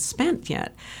hasn't been spent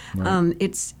yet,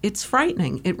 right. It's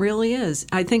frightening. It really is.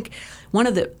 I think one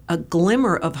of a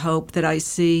glimmer of hope that I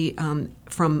see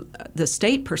from the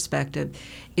state perspective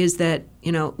is that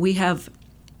we have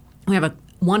a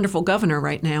wonderful governor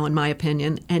right now, in my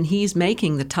opinion, and he's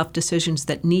making the tough decisions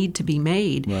that need to be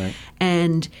made. Right.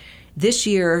 And this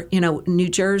year, New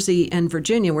Jersey and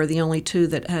Virginia were the only two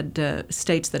that had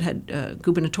states that had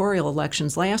gubernatorial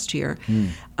elections last year.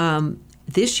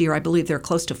 This year, I believe there are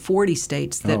close to 40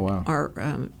 states that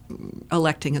are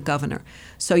electing a governor.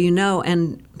 So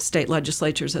and state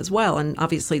legislatures as well, and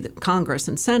obviously the Congress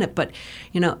and Senate. But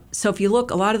so if you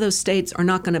look, a lot of those states are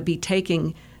not going to be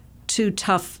taking too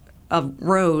tough a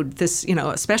road this,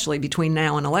 especially between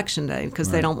now and Election Day,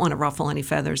 because they don't want to ruffle any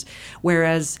feathers.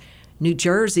 Whereas New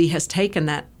Jersey has taken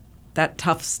that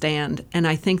tough stand, and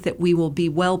I think that we will be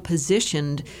well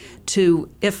positioned to,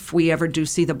 if we ever do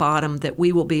see the bottom, that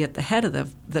we will be at the head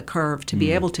of the curve to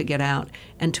be able to get out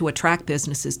and to attract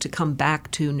businesses to come back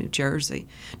to New Jersey.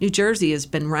 New Jersey has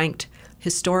been ranked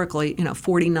historically,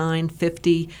 49,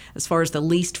 50 as far as the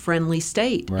least friendly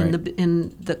state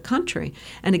in the country.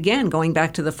 And again, going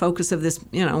back to the focus of this,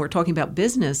 we're talking about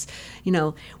business.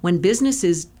 When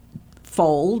businesses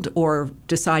fold or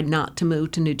decide not to move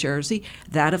to New Jersey,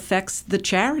 that affects the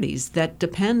charities that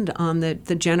depend on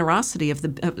the generosity of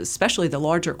especially the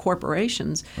larger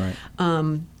corporations. Right.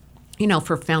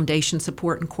 For foundation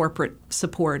support and corporate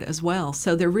support as well.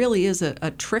 So there really is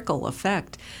a trickle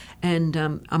effect. And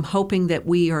I'm hoping that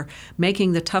we are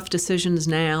making the tough decisions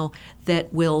now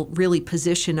that will really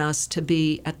position us to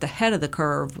be at the head of the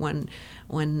curve when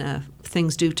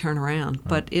things do turn around. Right.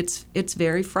 But it's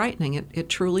very frightening. It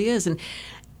truly is. And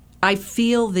I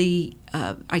feel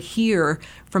I hear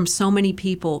from so many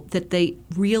people that they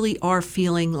really are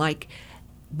feeling like,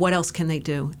 what else can they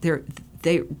do?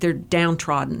 they're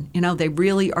downtrodden. You know, they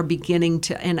really are beginning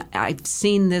to, and I've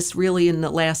seen this really in the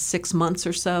last 6 months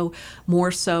or so,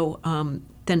 more so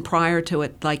than prior to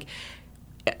it, like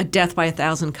a death by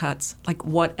 1,000 cuts. Like,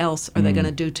 what else are they going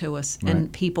to do to us? Right.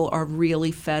 And people are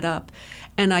really fed up.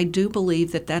 And I do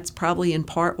believe that that's probably in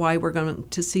part why we're going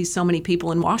to see so many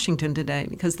people in Washington today,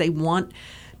 because they want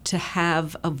to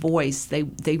have a voice. They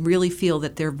really feel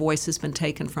that their voice has been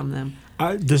taken from them.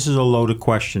 This is a loaded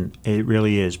question. It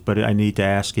really is, but I need to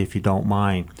ask if you don't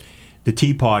mind. The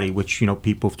Tea Party, which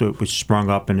people thought was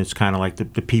sprung up, and it's kind of like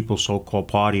the people's so-called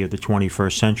party of the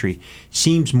 21st century,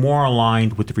 seems more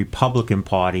aligned with the Republican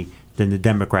Party than the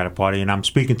Democratic Party. And I'm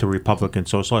speaking to Republicans,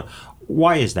 so it's like,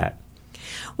 why is that?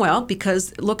 Well,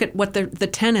 because look at what the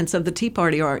tenets of the Tea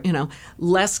Party are.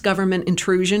 Less government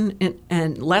intrusion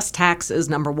and less taxes,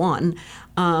 number one.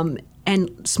 And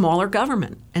smaller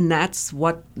government, and that's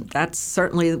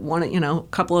certainly one. A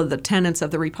couple of the tenets of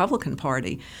the Republican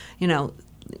Party.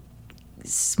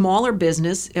 Smaller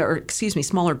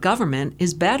smaller government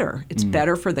is better. It's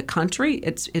better for the country.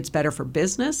 It's better for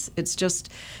business. It's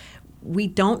just, we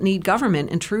don't need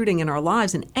government intruding in our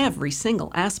lives in every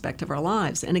single aspect of our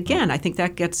lives. And again, I think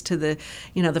that gets to the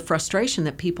frustration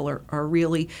that people are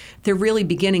really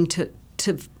beginning to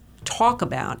talk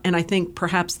about. And I think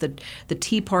perhaps the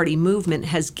Tea Party movement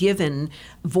has given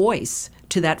voice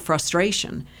to that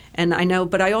frustration. And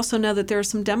but I also know that there are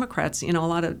some Democrats, a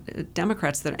lot of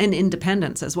Democrats and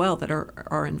independents as well that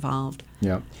are involved.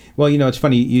 Yeah. Well, it's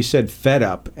funny, you said fed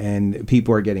up, and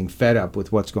people are getting fed up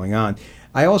with what's going on.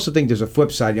 I also think there's a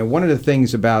flip side. One of the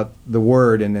things about the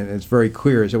word, and it's very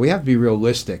clear, is that we have to be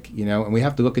realistic, and we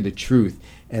have to look at the truth.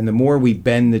 And the more we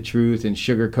bend the truth and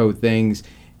sugarcoat things,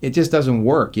 it just doesn't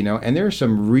work, and there are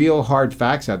some real hard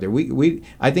facts out there.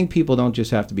 I think people don't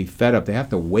just have to be fed up, they have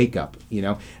to wake up,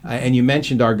 and you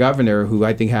mentioned our governor, who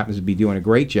I think happens to be doing a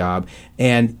great job,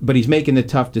 but he's making the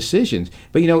tough decisions.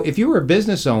 But if you were a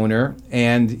business owner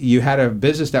and you had a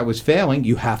business that was failing,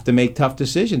 you have to make tough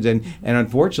decisions, and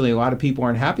unfortunately a lot of people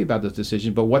aren't happy about those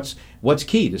decisions. But what's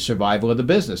key? The survival of the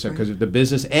business, because if the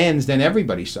business ends, then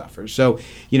everybody suffers. So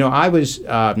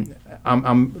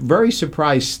I'm very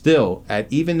surprised still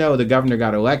at, even though the governor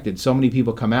got elected, so many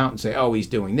people come out and say, oh, he's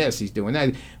doing this, he's doing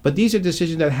that. But these are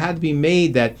decisions that had to be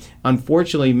made that,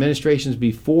 unfortunately, administrations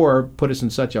before put us in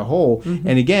such a hole. Mm-hmm.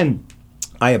 And again,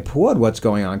 I applaud what's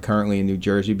going on currently in New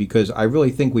Jersey, because I really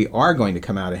think we are going to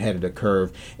come out ahead of the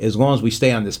curve as long as we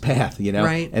stay on this path,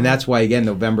 Right. And that's why, again,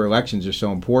 November elections are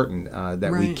so important,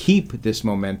 that we keep this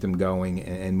momentum going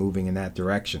and moving in that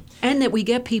direction. And that we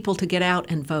get people to get out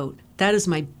and vote. That is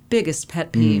my biggest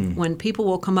pet peeve, when people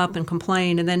will come up and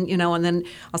complain, and then and then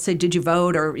I'll say, "Did you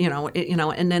vote?" Or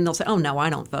and then they'll say, "Oh no, I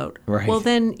don't vote." Right. Well,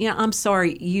 then I'm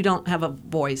sorry, you don't have a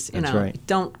voice. That's right.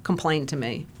 Don't complain to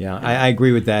me. Yeah, I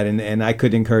agree with that, and I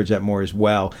could encourage that more as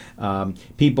well.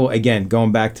 People, again,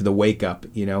 going back to the wake up.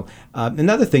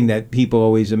 Another thing that people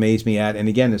always amaze me at, and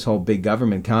again, this whole big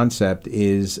government concept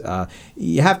is,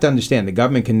 you have to understand the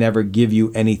government can never give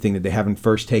you anything that they haven't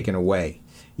first taken away.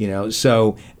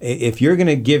 So if you're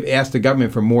going to ask the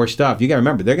government for more stuff, you got to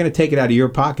remember, they're going to take it out of your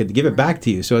pocket to give it back to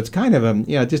you. So it's kind of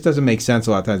it just doesn't make sense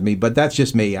a lot of times to me, but that's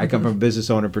just me. I come from a business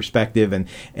owner perspective, and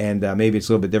maybe it's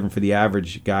a little bit different for the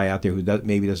average guy out there who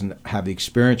maybe doesn't have the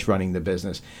experience running the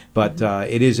business. But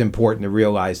it is important to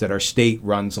realize that our state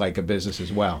runs like a business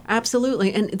as well.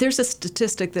 Absolutely. And there's a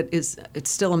statistic that it's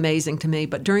still amazing to me,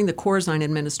 but during the Corzine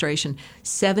administration,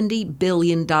 $70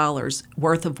 billion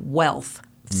worth of wealth,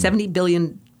 $70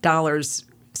 billion,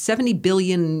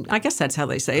 I guess that's how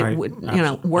they say it,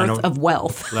 right. Worth of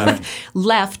wealth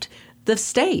left the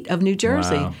state of New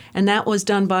Jersey. Wow. And that was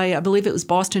done by, I believe it was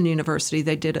Boston University.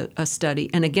 They did a study.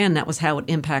 And again, that was how it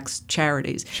impacts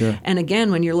charities. Sure. And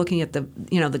again, when you're looking at the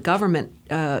government,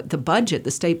 the budget,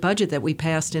 the state budget that we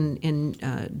passed in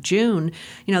June,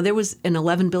 there was an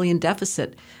 $11 billion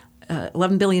deficit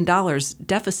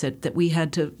that we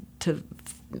had to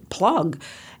plug.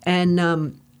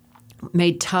 And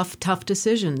made tough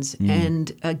decisions.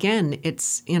 And again,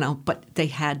 it's, but they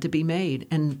had to be made.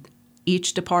 And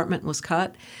each department was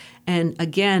cut. And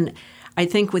again, I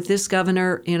think with this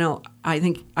governor,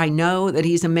 I know that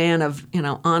he's a man of,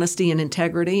 honesty and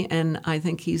integrity. And I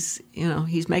think he's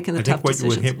making the tough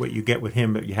decisions. I think what you get with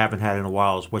him that you haven't had in a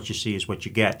while is what you see is what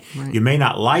you get. Right. You may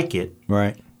not like it.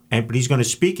 Right. But he's going to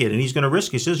speak it, and he's going to risk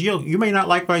it. He says, you may not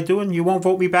like what I do, and you won't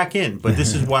vote me back in. But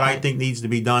this is what I think needs to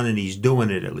be done, and he's doing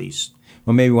it at least.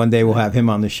 Well, maybe one day we'll have him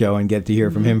on the show and get to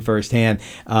hear from him firsthand.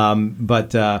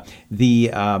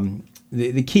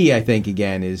 the key, I think,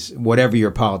 again, is whatever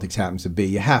your politics happens to be,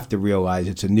 you have to realize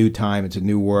it's a new time, it's a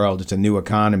new world, it's a new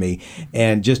economy,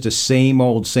 and just the same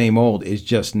old is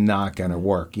just not going to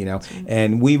work, you know.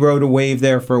 And we rode a wave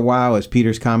there for a while, as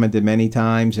Peter's commented many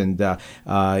times, and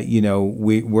you know,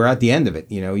 we're at the end of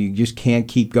it. You know, you just can't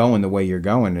keep going the way you're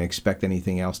going and expect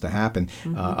anything else to happen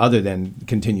other than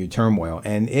continued turmoil,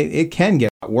 and it can get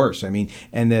worse. I mean,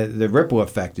 and the ripple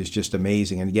effect is just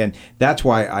amazing. And again, that's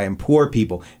why I implore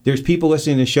people. There's people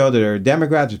listening to the show that are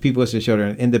Democrats, there's people listening to the show that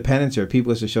are independents, there are people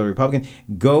listening to the show that are Republican.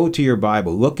 Go to your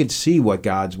Bible. Look and see what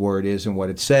God's word is and what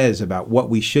it says about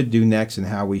what we should do next and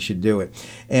how we should do it.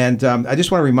 And I just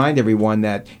want to remind everyone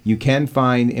that you can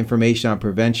find information on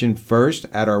Prevention First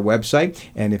at our website.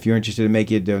 And if you're interested in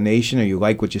making a donation or you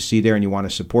like what you see there and you want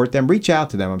to support them, reach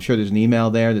out to them. I'm sure there's an email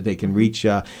there that they can reach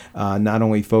not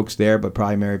only folks there, but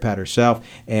probably Mary Pat herself,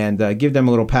 and give them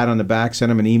a little pat on the back, send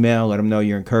them an email, let them know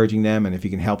you're encouraging them, and if you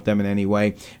can help them in any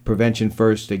way. Prevention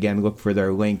First, again, look for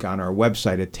their link on our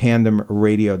website at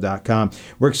tandemradio.com.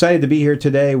 We're excited to be here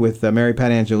today with Mary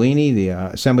Pat Angelini, the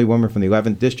Assemblywoman from the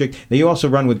 11th District. Now, you also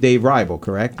run with Dave Reibel,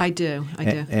 correct? I do.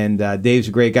 And Dave's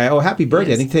a great guy. Oh, happy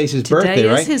birthday. I think today's his birthday, right?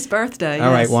 Today is his birthday,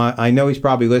 All right, well, I know he's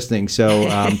probably listening, so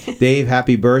Dave,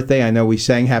 happy birthday. I know we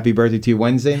sang happy birthday to you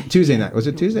Tuesday night. Was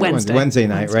it Tuesday? Wednesday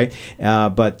night, right?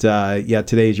 But yeah,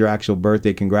 today's your actual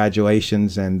birthday.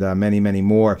 Congratulations, and many, many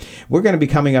more. We're going to be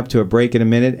coming up to a break in a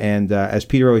minute, and as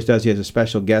Peter always does, he has a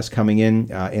special guest coming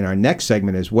in our next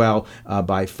segment as well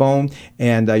by phone.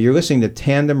 And you're listening to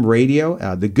Tandem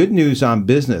Radio, the good news on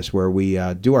business, where we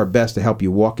do our best to help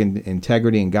you walk in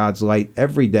integrity and God's light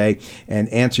every day and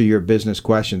answer your business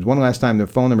questions. One last time, the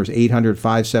phone number is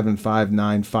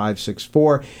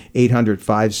 800-575-9564,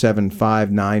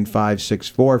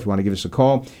 800-575-9564. If you want to give us a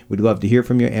call, we'd love to hear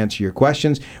from you, answer your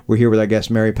questions. We're here with our guest,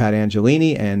 Mary Pat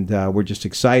Angelini, and we're just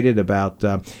excited about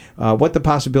what the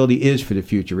possibility is for the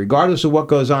future. Regardless of what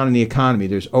goes on in the economy,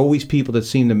 there's always people that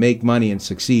seem to make money and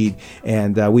succeed,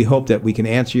 and we hope that we can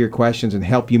answer your questions and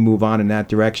help you move on in that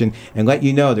direction and let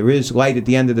you know there is light at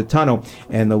the end of the tunnel,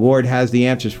 and the Lord has the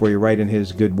answers for you right in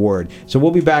His good word. So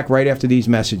we'll be back right after these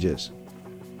messages.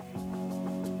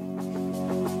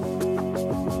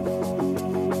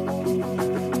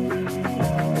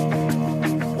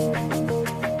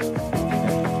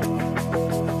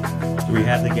 Do we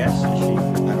have the guest? Is she? I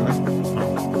don't know.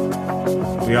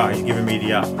 Oh. We are. He's giving me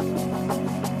the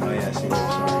Oh, yeah, I see what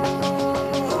you're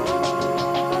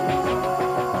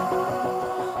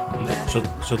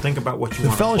So think about what you the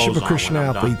want to Fellowship close of Christian on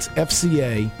when I'm Athletes,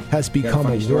 FCA, has become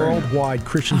a worldwide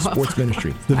Christian sports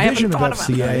ministry. The I vision of haven't thought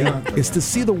about FCA is to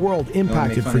see the world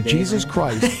impacted for Jesus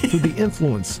Christ through the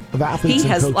influence of athletes and coaches. He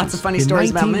has lots of funny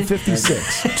stories about me. In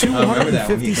 1956,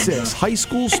 256 high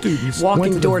school students walking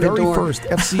went to door the to very door. first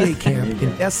FCA camp in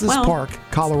Estes Park,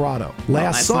 Colorado.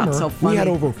 Last that's not summer, so we had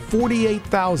funny. over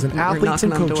 48,000 athletes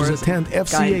and knocking on coaches doors. attend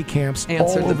FCA Guy camps all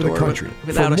answered the over the door country.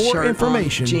 without For a more shirt on,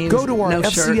 information, jeans, go to our no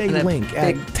shirt, and FCA a link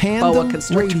at big boa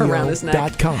constrictor around his neck.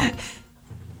 tandemradio.com.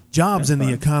 Jobs in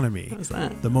the economy, What was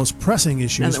that? the most pressing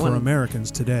issues And for when Americans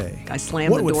today. I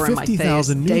slammed What the would door in my face.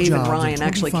 50,000 new Dave and jobs Ryan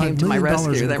actually came to my $25 million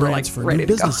rescue. in They were like grants for ready new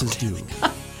to go. businesses do?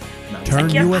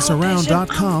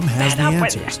 TurnUSAround.com has the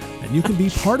answers, and you can be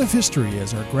part of history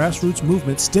as our grassroots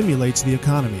movement stimulates the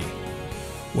economy.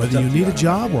 Whether you need a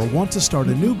job or want to start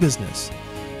a new business,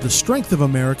 the strength of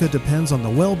America depends on the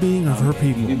well-being of her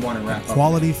people. And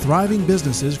quality, thriving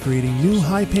businesses creating new,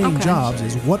 high-paying jobs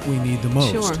is what we need the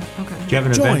most. Sure. Okay. Do you have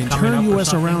an Join event coming up or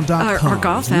something? TurnUSAround.com. Our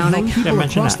golf as we help outing. people Yeah,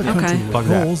 mention across the that. country Okay. with Plug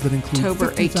that. goals that include October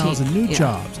 50,000 new 18th.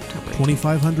 jobs, October 18th.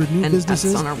 2,500 new And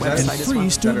businesses, that's on our and website as free well.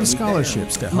 student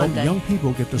scholarships to help Monday. young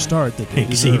people get the start that they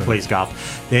You see, he deserve. plays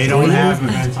golf. They don't have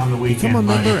events on the weekend. Become a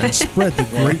member buddy. and spread the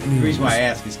great The news. reason why I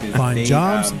ask is because Find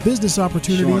jobs, business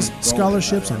opportunities, Sean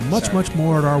scholarships, Goldman, and much, much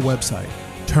more at our website.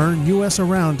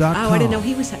 TurnUSAround.com. Oh, I didn't know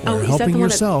he was. where Oh, is that helping the one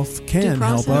yourself that can due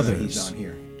help process? others. He's on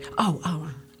here. Oh.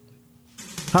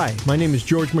 Hi, my name is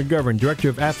George McGovern, Director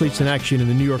of Athletes in Action in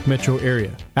the New York metro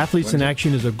area. Athletes in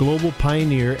Action is a global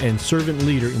pioneer and servant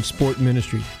leader in sport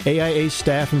ministry. AIA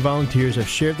staff and volunteers have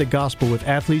shared the gospel with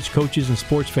athletes, coaches, and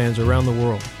sports fans around the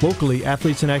world. Locally,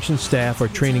 Athletes in Action staff are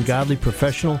training godly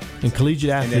professional and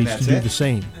collegiate athletes that's to do it? the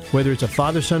same. Whether it's a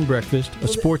father-son breakfast, a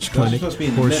sports Those are clinic, supposed to be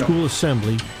in the or a middle. school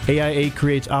assembly, AIA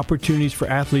creates opportunities for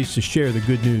athletes to share the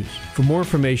good news. For more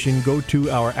information, go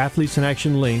to our Athletes in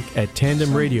Action link at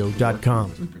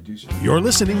tandemradio.com. You're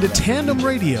listening to Tandem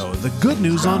Radio, the good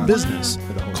news on business.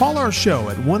 Call our show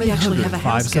at We actually have a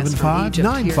house guest from Egypt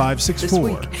here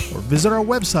 1-800-575-9564 this or visit our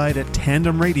website at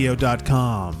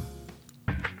tandemradio.com.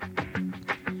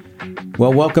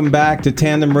 Well, welcome back to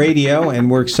Tandem Radio, and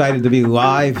we're excited to be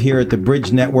live here at the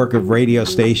Bridge Network of radio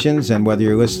stations. And whether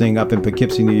you're listening up in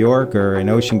Poughkeepsie, New York, or in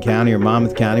Ocean County or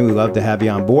Monmouth County, we love to have you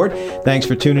on board. Thanks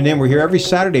for tuning in. We're here every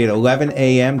Saturday at 11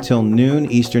 a.m. till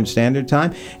noon Eastern Standard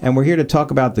Time, and we're here to talk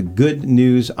about the good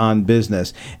news on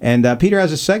business. And Peter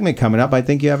has a segment coming up. I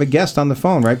think you have a guest on the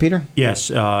phone, right, Peter? Yes.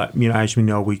 As we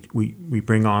know, we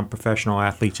bring on professional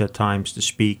athletes at times to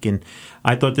speak, and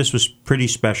I thought this was pretty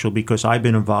special because I've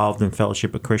been involved in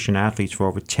Fellowship of Christian Athletes for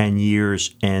over 10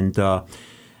 years, and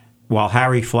while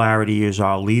Harry Flaherty is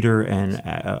our leader and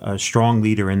a strong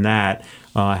leader in that,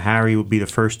 Harry would be the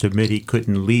first to admit he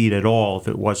couldn't lead at all if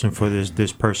it wasn't for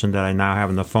this person that I now have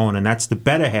on the phone, and that's the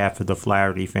better half of the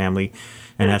Flaherty family,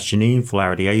 and that's Janine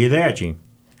Flaherty. Are you there, Jean?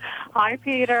 Hi,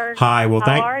 Peter. Hi. Well,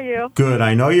 how are you? Good.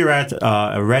 I know you're at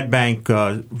a Red Bank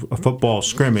football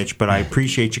scrimmage, but I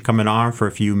appreciate you coming on for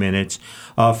a few minutes.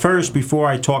 First, before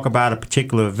I talk about a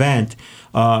particular event,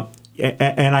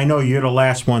 and I know you're the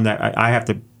last one that I have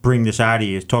to bring this out of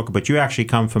you to talk, but you actually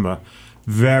come from a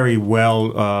very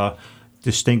well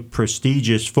distinct,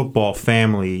 prestigious football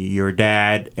family, your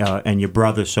dad and your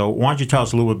brother. So why don't you tell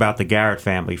us a little bit about the Garrett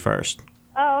family first?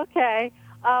 Oh, okay.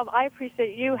 I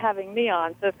appreciate you having me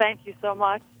on, so thank you so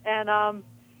much. And,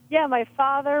 my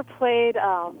father played,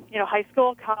 high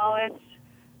school, college,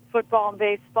 football and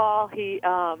baseball. He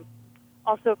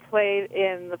also played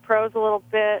in the pros a little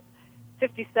bit,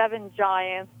 57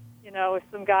 Giants, with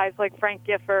some guys like Frank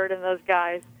Gifford and those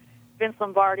guys. Vince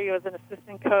Lombardi was an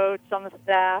assistant coach on the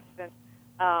staff.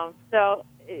 And so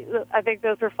I think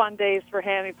those were fun days for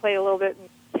him. He played a little bit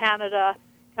in Canada,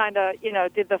 kind of,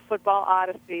 did the football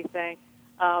odyssey thing.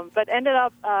 But ended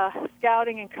up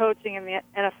scouting and coaching in the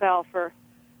NFL for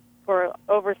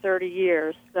over 30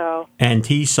 years. So. And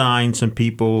he signed some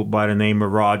people by the name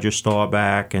of Roger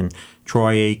Staubach and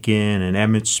Troy Aikman and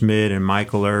Emmitt Smith and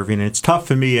Michael Irvin. And it's tough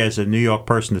for me as a New York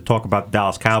person to talk about the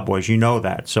Dallas Cowboys. You know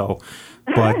that. So,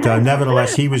 but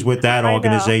nevertheless, he was with that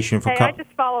organization for. I just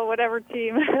follow whatever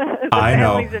team the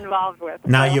family's involved with.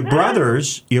 Now, your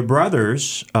brothers.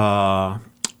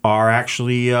 Are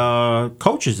actually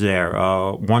coaches there.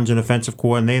 One's an offensive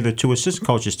coordinator, two assistant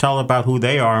coaches. Tell about who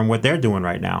they are and what they're doing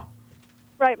right now.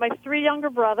 Right. My three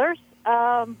younger brothers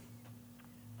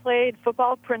played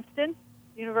football at Princeton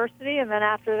University, and then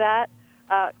after that,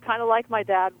 kind of like my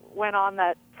dad, went on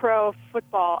that pro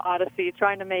football odyssey,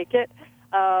 trying to make it.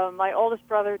 My oldest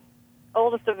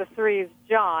of the three, is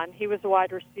John. He was a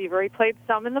wide receiver. He played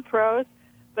some in the pros,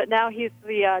 but now he's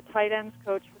the tight ends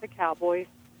coach for the Cowboys.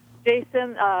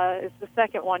 Jason is the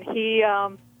second one. He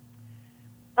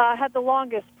had the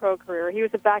longest pro career. He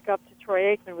was a backup to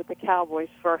Troy Aikman with the Cowboys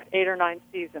for 8 or 9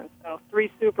 seasons. So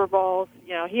 3 Super Bowls.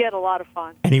 He had a lot of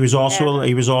fun. And he was also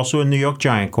a New York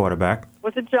Giant quarterback.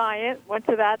 Was a Giant. Went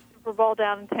to that Super Bowl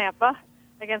down in Tampa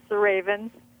against the Ravens.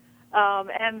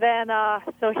 And then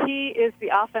so he is the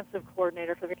offensive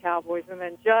coordinator for the Cowboys. And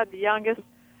then Judd, the youngest,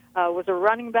 was a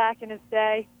running back in his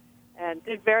day and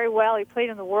did very well. He played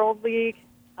in the World League.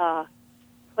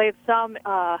 Played some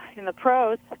in the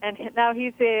pros, and now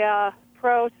he's a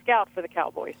pro scout for the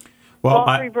Cowboys. Well,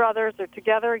 all three brothers are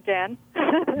together again.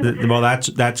 Well,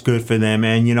 that's good for them,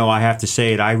 and I have to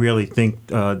say it. I really think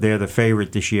they're the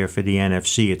favorite this year for the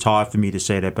NFC. It's hard for me to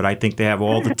say that, but I think they have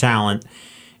all the talent,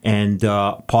 and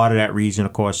part of that reason,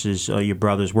 of course, is your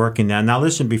brothers working there. Now,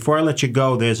 listen, before I let you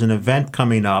go, there's an event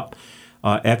coming up.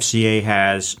 FCA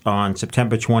has on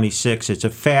September 26th. It's a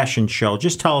fashion show.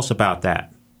 Just tell us about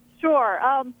that. Sure.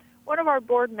 One of our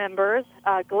board members,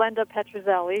 Glenda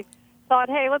Petrozelli, thought,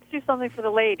 hey, let's do something for the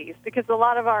ladies, because a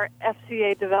lot of our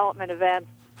FCA development events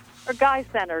are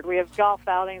guy-centered. We have golf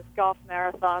outings, golf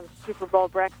marathons, Super Bowl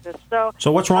breakfast.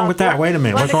 So what's wrong with that? Wait a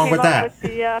minute. What's wrong with that? With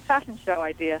the fashion show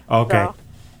idea. Okay. So,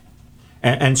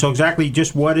 and so exactly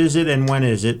just what is it and when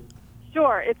is it?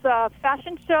 Sure. It's a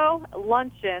fashion show,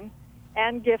 luncheon,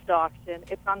 and gift auction.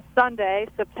 It's on Sunday,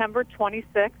 September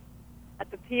 26th. At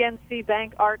the PNC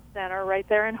Bank Arts Center right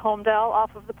there in Homedale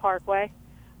off of the Parkway.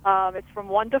 It's from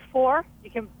 1 to 4. You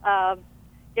can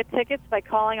get tickets by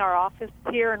calling our office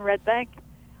here in Red Bank.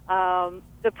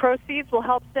 The proceeds will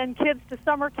help send kids to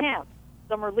summer camp,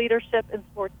 summer leadership and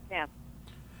sports camp.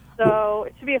 So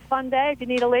it should be a fun day. If you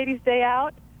need a ladies' day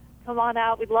out, come on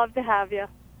out. We'd love to have you.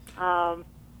 Well,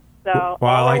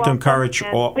 I like to encourage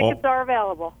tickets are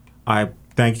available.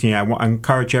 Thanks, Tina. I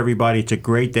encourage everybody. It's a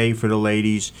great day for the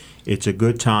ladies. It's a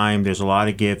good time. There's a lot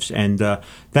of gifts. And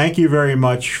thank you very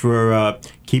much for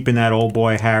keeping that old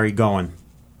boy Harry going.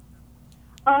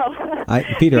 Oh,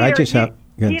 Peter,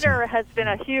 Peter has been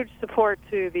a huge support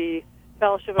to the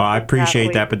Fellowship of I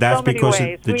appreciate that, but that's so many because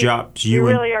ways. of the jobs you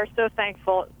we and really are so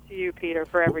thankful to you, Peter,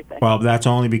 for everything. well, that's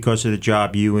only because of the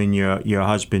job you and your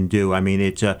husband do. I mean,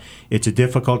 it's a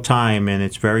difficult time, and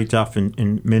it's very tough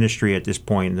in ministry at this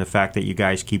point. And the fact that you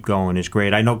guys keep going is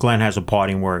great. I know Glenn has a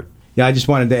parting word. Yeah, I just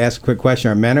wanted to ask a quick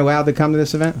question. Are men allowed to come to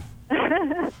this event?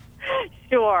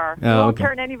 Sure. Oh, we won't okay.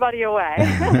 turn anybody away.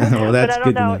 Well, that's but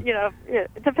I don't good to know, know.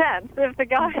 it depends if the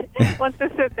guy wants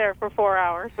to sit there for 4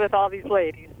 hours with all these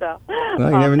ladies. So, well,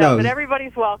 you never know. But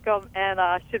everybody's welcome, and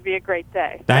should be a great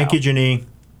day. Thank you, Janine.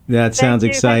 That sounds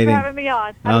exciting. Thanks for having me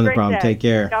on. Have a No great problem. day. Take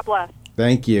care. God bless.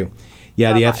 Thank you.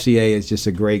 Yeah, Bye-bye. the FCA is just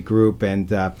a great group,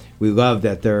 and we love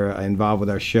that they're involved with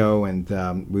our show, and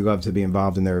we love to be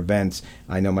involved in their events.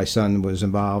 I know my son was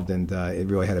involved, and it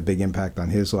really had a big impact on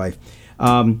his life.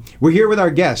 We're here with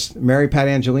our guest, Mary Pat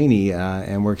Angelini,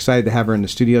 and we're excited to have her in the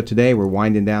studio today. We're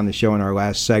winding down the show in our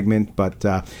last segment, but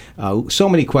so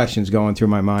many questions going through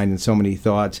my mind and so many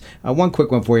thoughts. One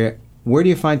quick one for you. Where do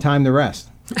you find time to rest?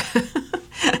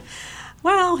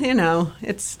 Well,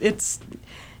 it's.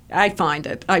 I find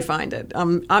it.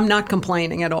 I'm not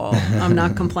complaining at all.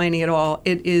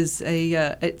 It is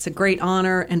it's a great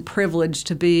honor and privilege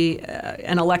to be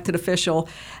an elected official,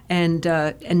 and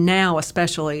now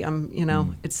especially,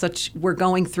 we're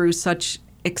going through such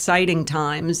exciting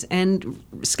times and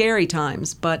scary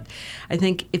times. But I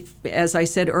think as I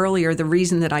said earlier, the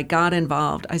reason that I got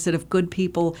involved, I said if good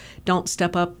people don't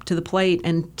step up to the plate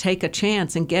and take a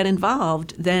chance and get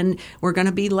involved, then we're going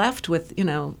to be left with,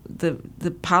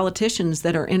 the politicians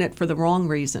that are in it for the wrong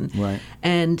reason. Right.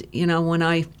 And,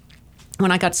 when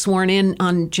I got sworn in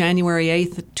on January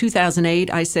 8th,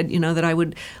 2008, I said, that I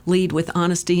would lead with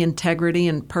honesty, integrity,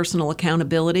 and personal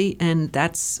accountability, and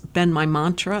that's been my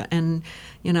mantra. And,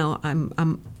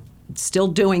 I'm still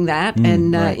doing that.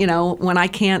 And right. When I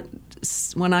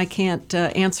can't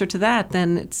answer to that,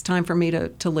 then it's time for me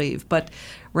to leave. But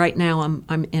right now,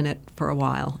 I'm in it for a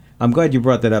while. I'm glad you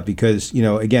brought that up because,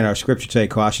 again, our scripture today,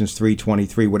 Colossians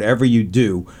 3:23, whatever you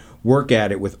do, work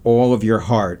at it with all of your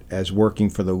heart as working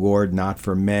for the Lord, not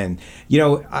for men.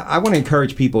 I want to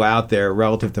encourage people out there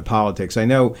relative to politics. I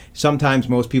know sometimes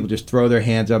most people just throw their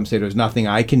hands up and say there's nothing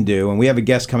I can do. And we have a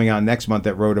guest coming on next month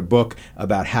that wrote a book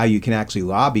about how you can actually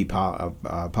lobby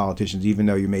politicians, even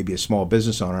though you may be a small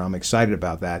business owner. I'm excited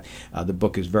about that. The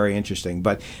book is very interesting.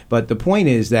 But the point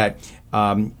is that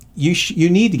you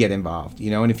need to get involved,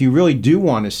 and if you really do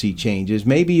want to see changes,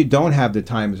 maybe you don't have the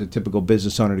time as a typical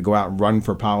business owner to go out and run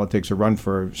for politics or run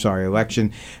for,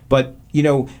 election. But,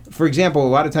 for example, a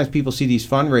lot of times people see these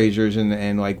fundraisers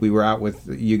and like we were out with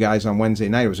you guys on Wednesday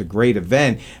night. It was a great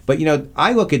event. But,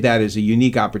 I look at that as a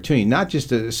unique opportunity, not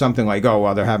just something like,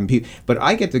 they're having people, but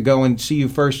I get to go and see you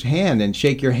firsthand and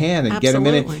shake your hand and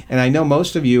Absolutely. Get a minute. And I know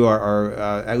most of you are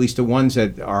at least the ones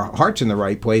that are heart's in the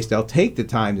right place. They'll take the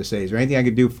time to say, is there anything I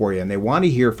could do for you? And they want to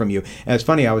hear from you. And it's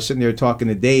funny, I was sitting there talking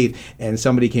to Dave, and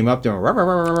somebody came up to him,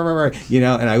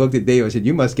 and I looked at Dave. I said,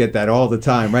 "You must get that all the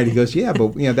time, right?" He goes, "Yeah,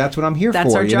 but that's what I'm here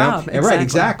That's for." our job. And right,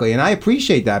 exactly. And I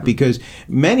appreciate that because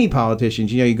many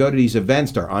politicians, you go to these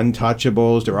events, they're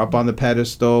untouchables, they're up on the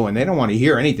pedestal, and they don't want to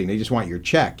hear anything. They just want your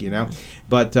check,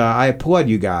 But I applaud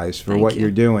you guys for what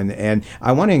you're doing, and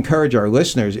I want to encourage our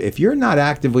listeners: if you're not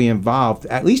actively involved,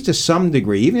 at least to some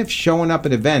degree, even if showing up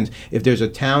at events, if there's a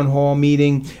town hall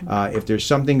meeting. If there's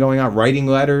something going on, writing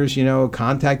letters,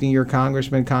 contacting your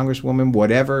congressman, congresswoman,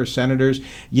 whatever, senators,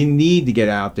 you need to get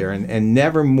out there. And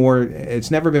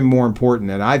it's never been more important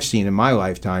that I've seen in my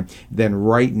lifetime than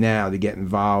right now to get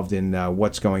involved in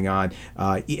what's going on.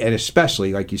 And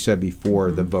especially, like you said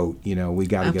before, the vote. We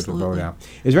got to get the vote out.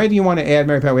 Is there anything you want to add,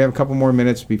 Mary Pat? We have a couple more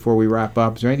minutes before we wrap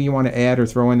up. Is there anything you want to add or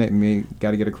throw in that we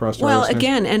got to get across to our listeners? Well,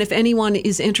 again, and if anyone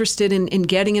is interested in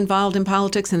getting involved in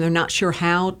politics and they're not sure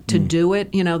how to do it,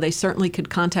 they certainly could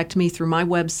contact me through my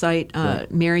website,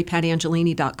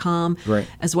 marypatangelini.com,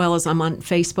 as well as I'm on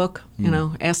Facebook,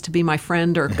 ask to be my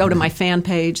friend or go to my fan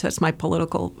page. That's my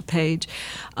political page.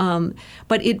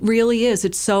 But it really is.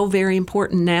 It's so very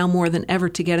important now more than ever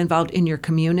to get involved in your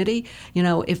community.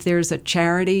 If there's a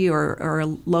charity or a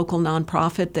local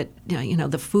nonprofit that,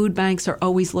 the food banks are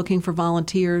always looking for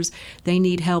volunteers. They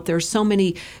need help. There are so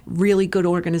many really good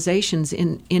organizations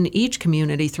in each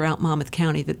community throughout Monmouth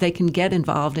County that they can get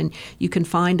involved and you can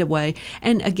find a way.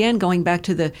 And again, going back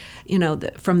to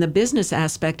from the business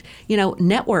aspect,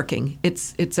 networking.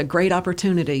 It's a great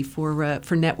opportunity for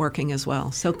networking. networking as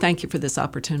well. So thank you for this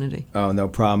opportunity. Oh, no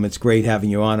problem. It's great having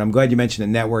you on. I'm glad you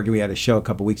mentioned the networking. We had a show a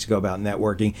couple weeks ago about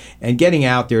networking, and getting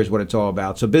out there is what it's all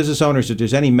about. So business owners, if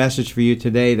there's any message for you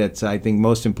today that's, I think,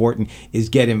 most important, is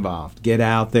get involved. Get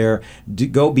out there.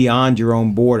 Go beyond your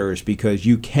own borders, because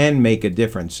you can make a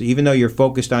difference. Even though you're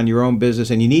focused on your own business,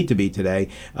 and you need to be today,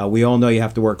 we all know you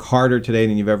have to work harder today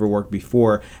than you've ever worked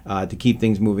before to keep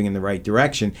things moving in the right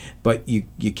direction. But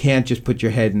you can't just put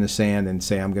your head in the sand and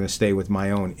say, I'm going to stay with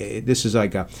my own. This is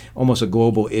like almost a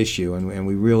global issue, and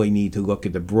we really need to look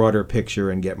at the broader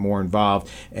picture and get more involved.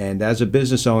 And as a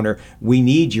business owner, we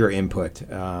need your input,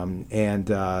 and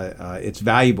it's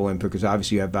valuable input, because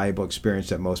obviously you have valuable experience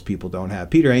that most people don't have.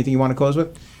 Peter, anything you want to close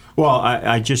with? Well,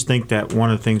 I just think that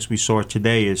one of the things we saw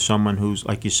today is someone who's,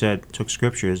 like you said, took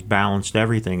Scripture, has balanced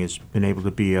everything, has been able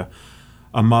to be a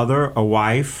mother, a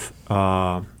wife,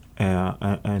 an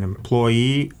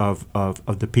employee of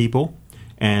the people,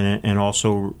 and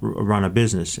also run a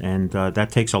business. And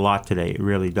that takes a lot today. It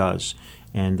really does.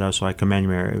 And so I commend you,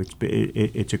 Mary.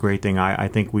 It's a great thing. I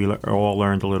think we all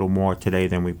learned a little more today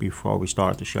than before we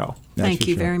started the show. Thank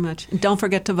you very much. And don't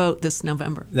forget to vote this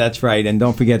November. That's right. And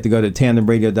don't forget to go to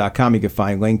tandemradio.com. You can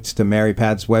find links to Mary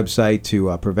Pat's website,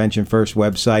 to Prevention First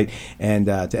website, and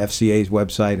to FCA's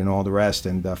website, and all the rest,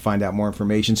 and find out more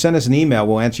information. Send us an email.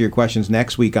 We'll answer your questions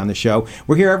next week on the show.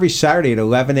 We're here every Saturday at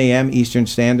 11 a.m. Eastern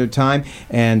Standard Time.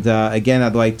 And again,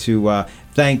 I'd like to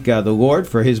thank the Lord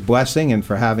for His blessing and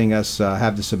for having us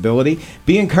have this ability.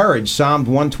 Be encouraged. Psalm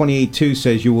 128:2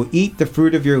 says, "You will eat the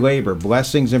fruit of your labor.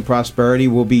 Blessings and prosperity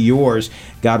will be yours."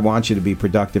 God wants you to be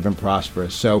productive and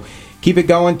prosperous. So keep it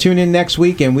going. Tune in next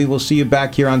week, and we will see you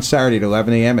back here on Saturday at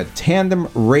 11 a.m. at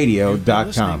tandemradio.com.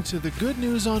 Listening to the Good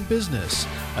News on Business,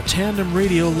 a Tandem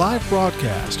Radio live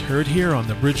broadcast heard here on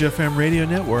the Bridge FM radio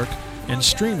network and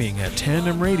streaming at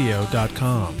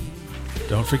tandemradio.com.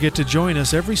 Don't forget to join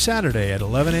us every Saturday at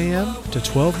 11 a.m. to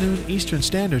 12 noon Eastern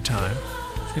Standard Time,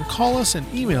 and call us and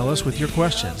email us with your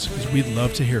questions, because we'd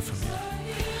love to hear from you.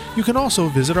 You can also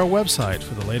visit our website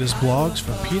for the latest blogs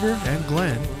from Peter and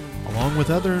Glenn, along with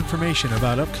other information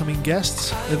about upcoming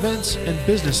guests, events, and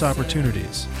business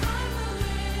opportunities.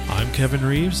 I'm Kevin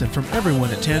Reeves, and from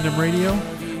everyone at Tandem Radio,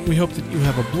 we hope that you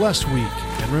have a blessed week,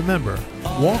 and remember,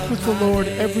 walk with the Lord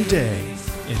every day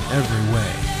in every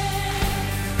way.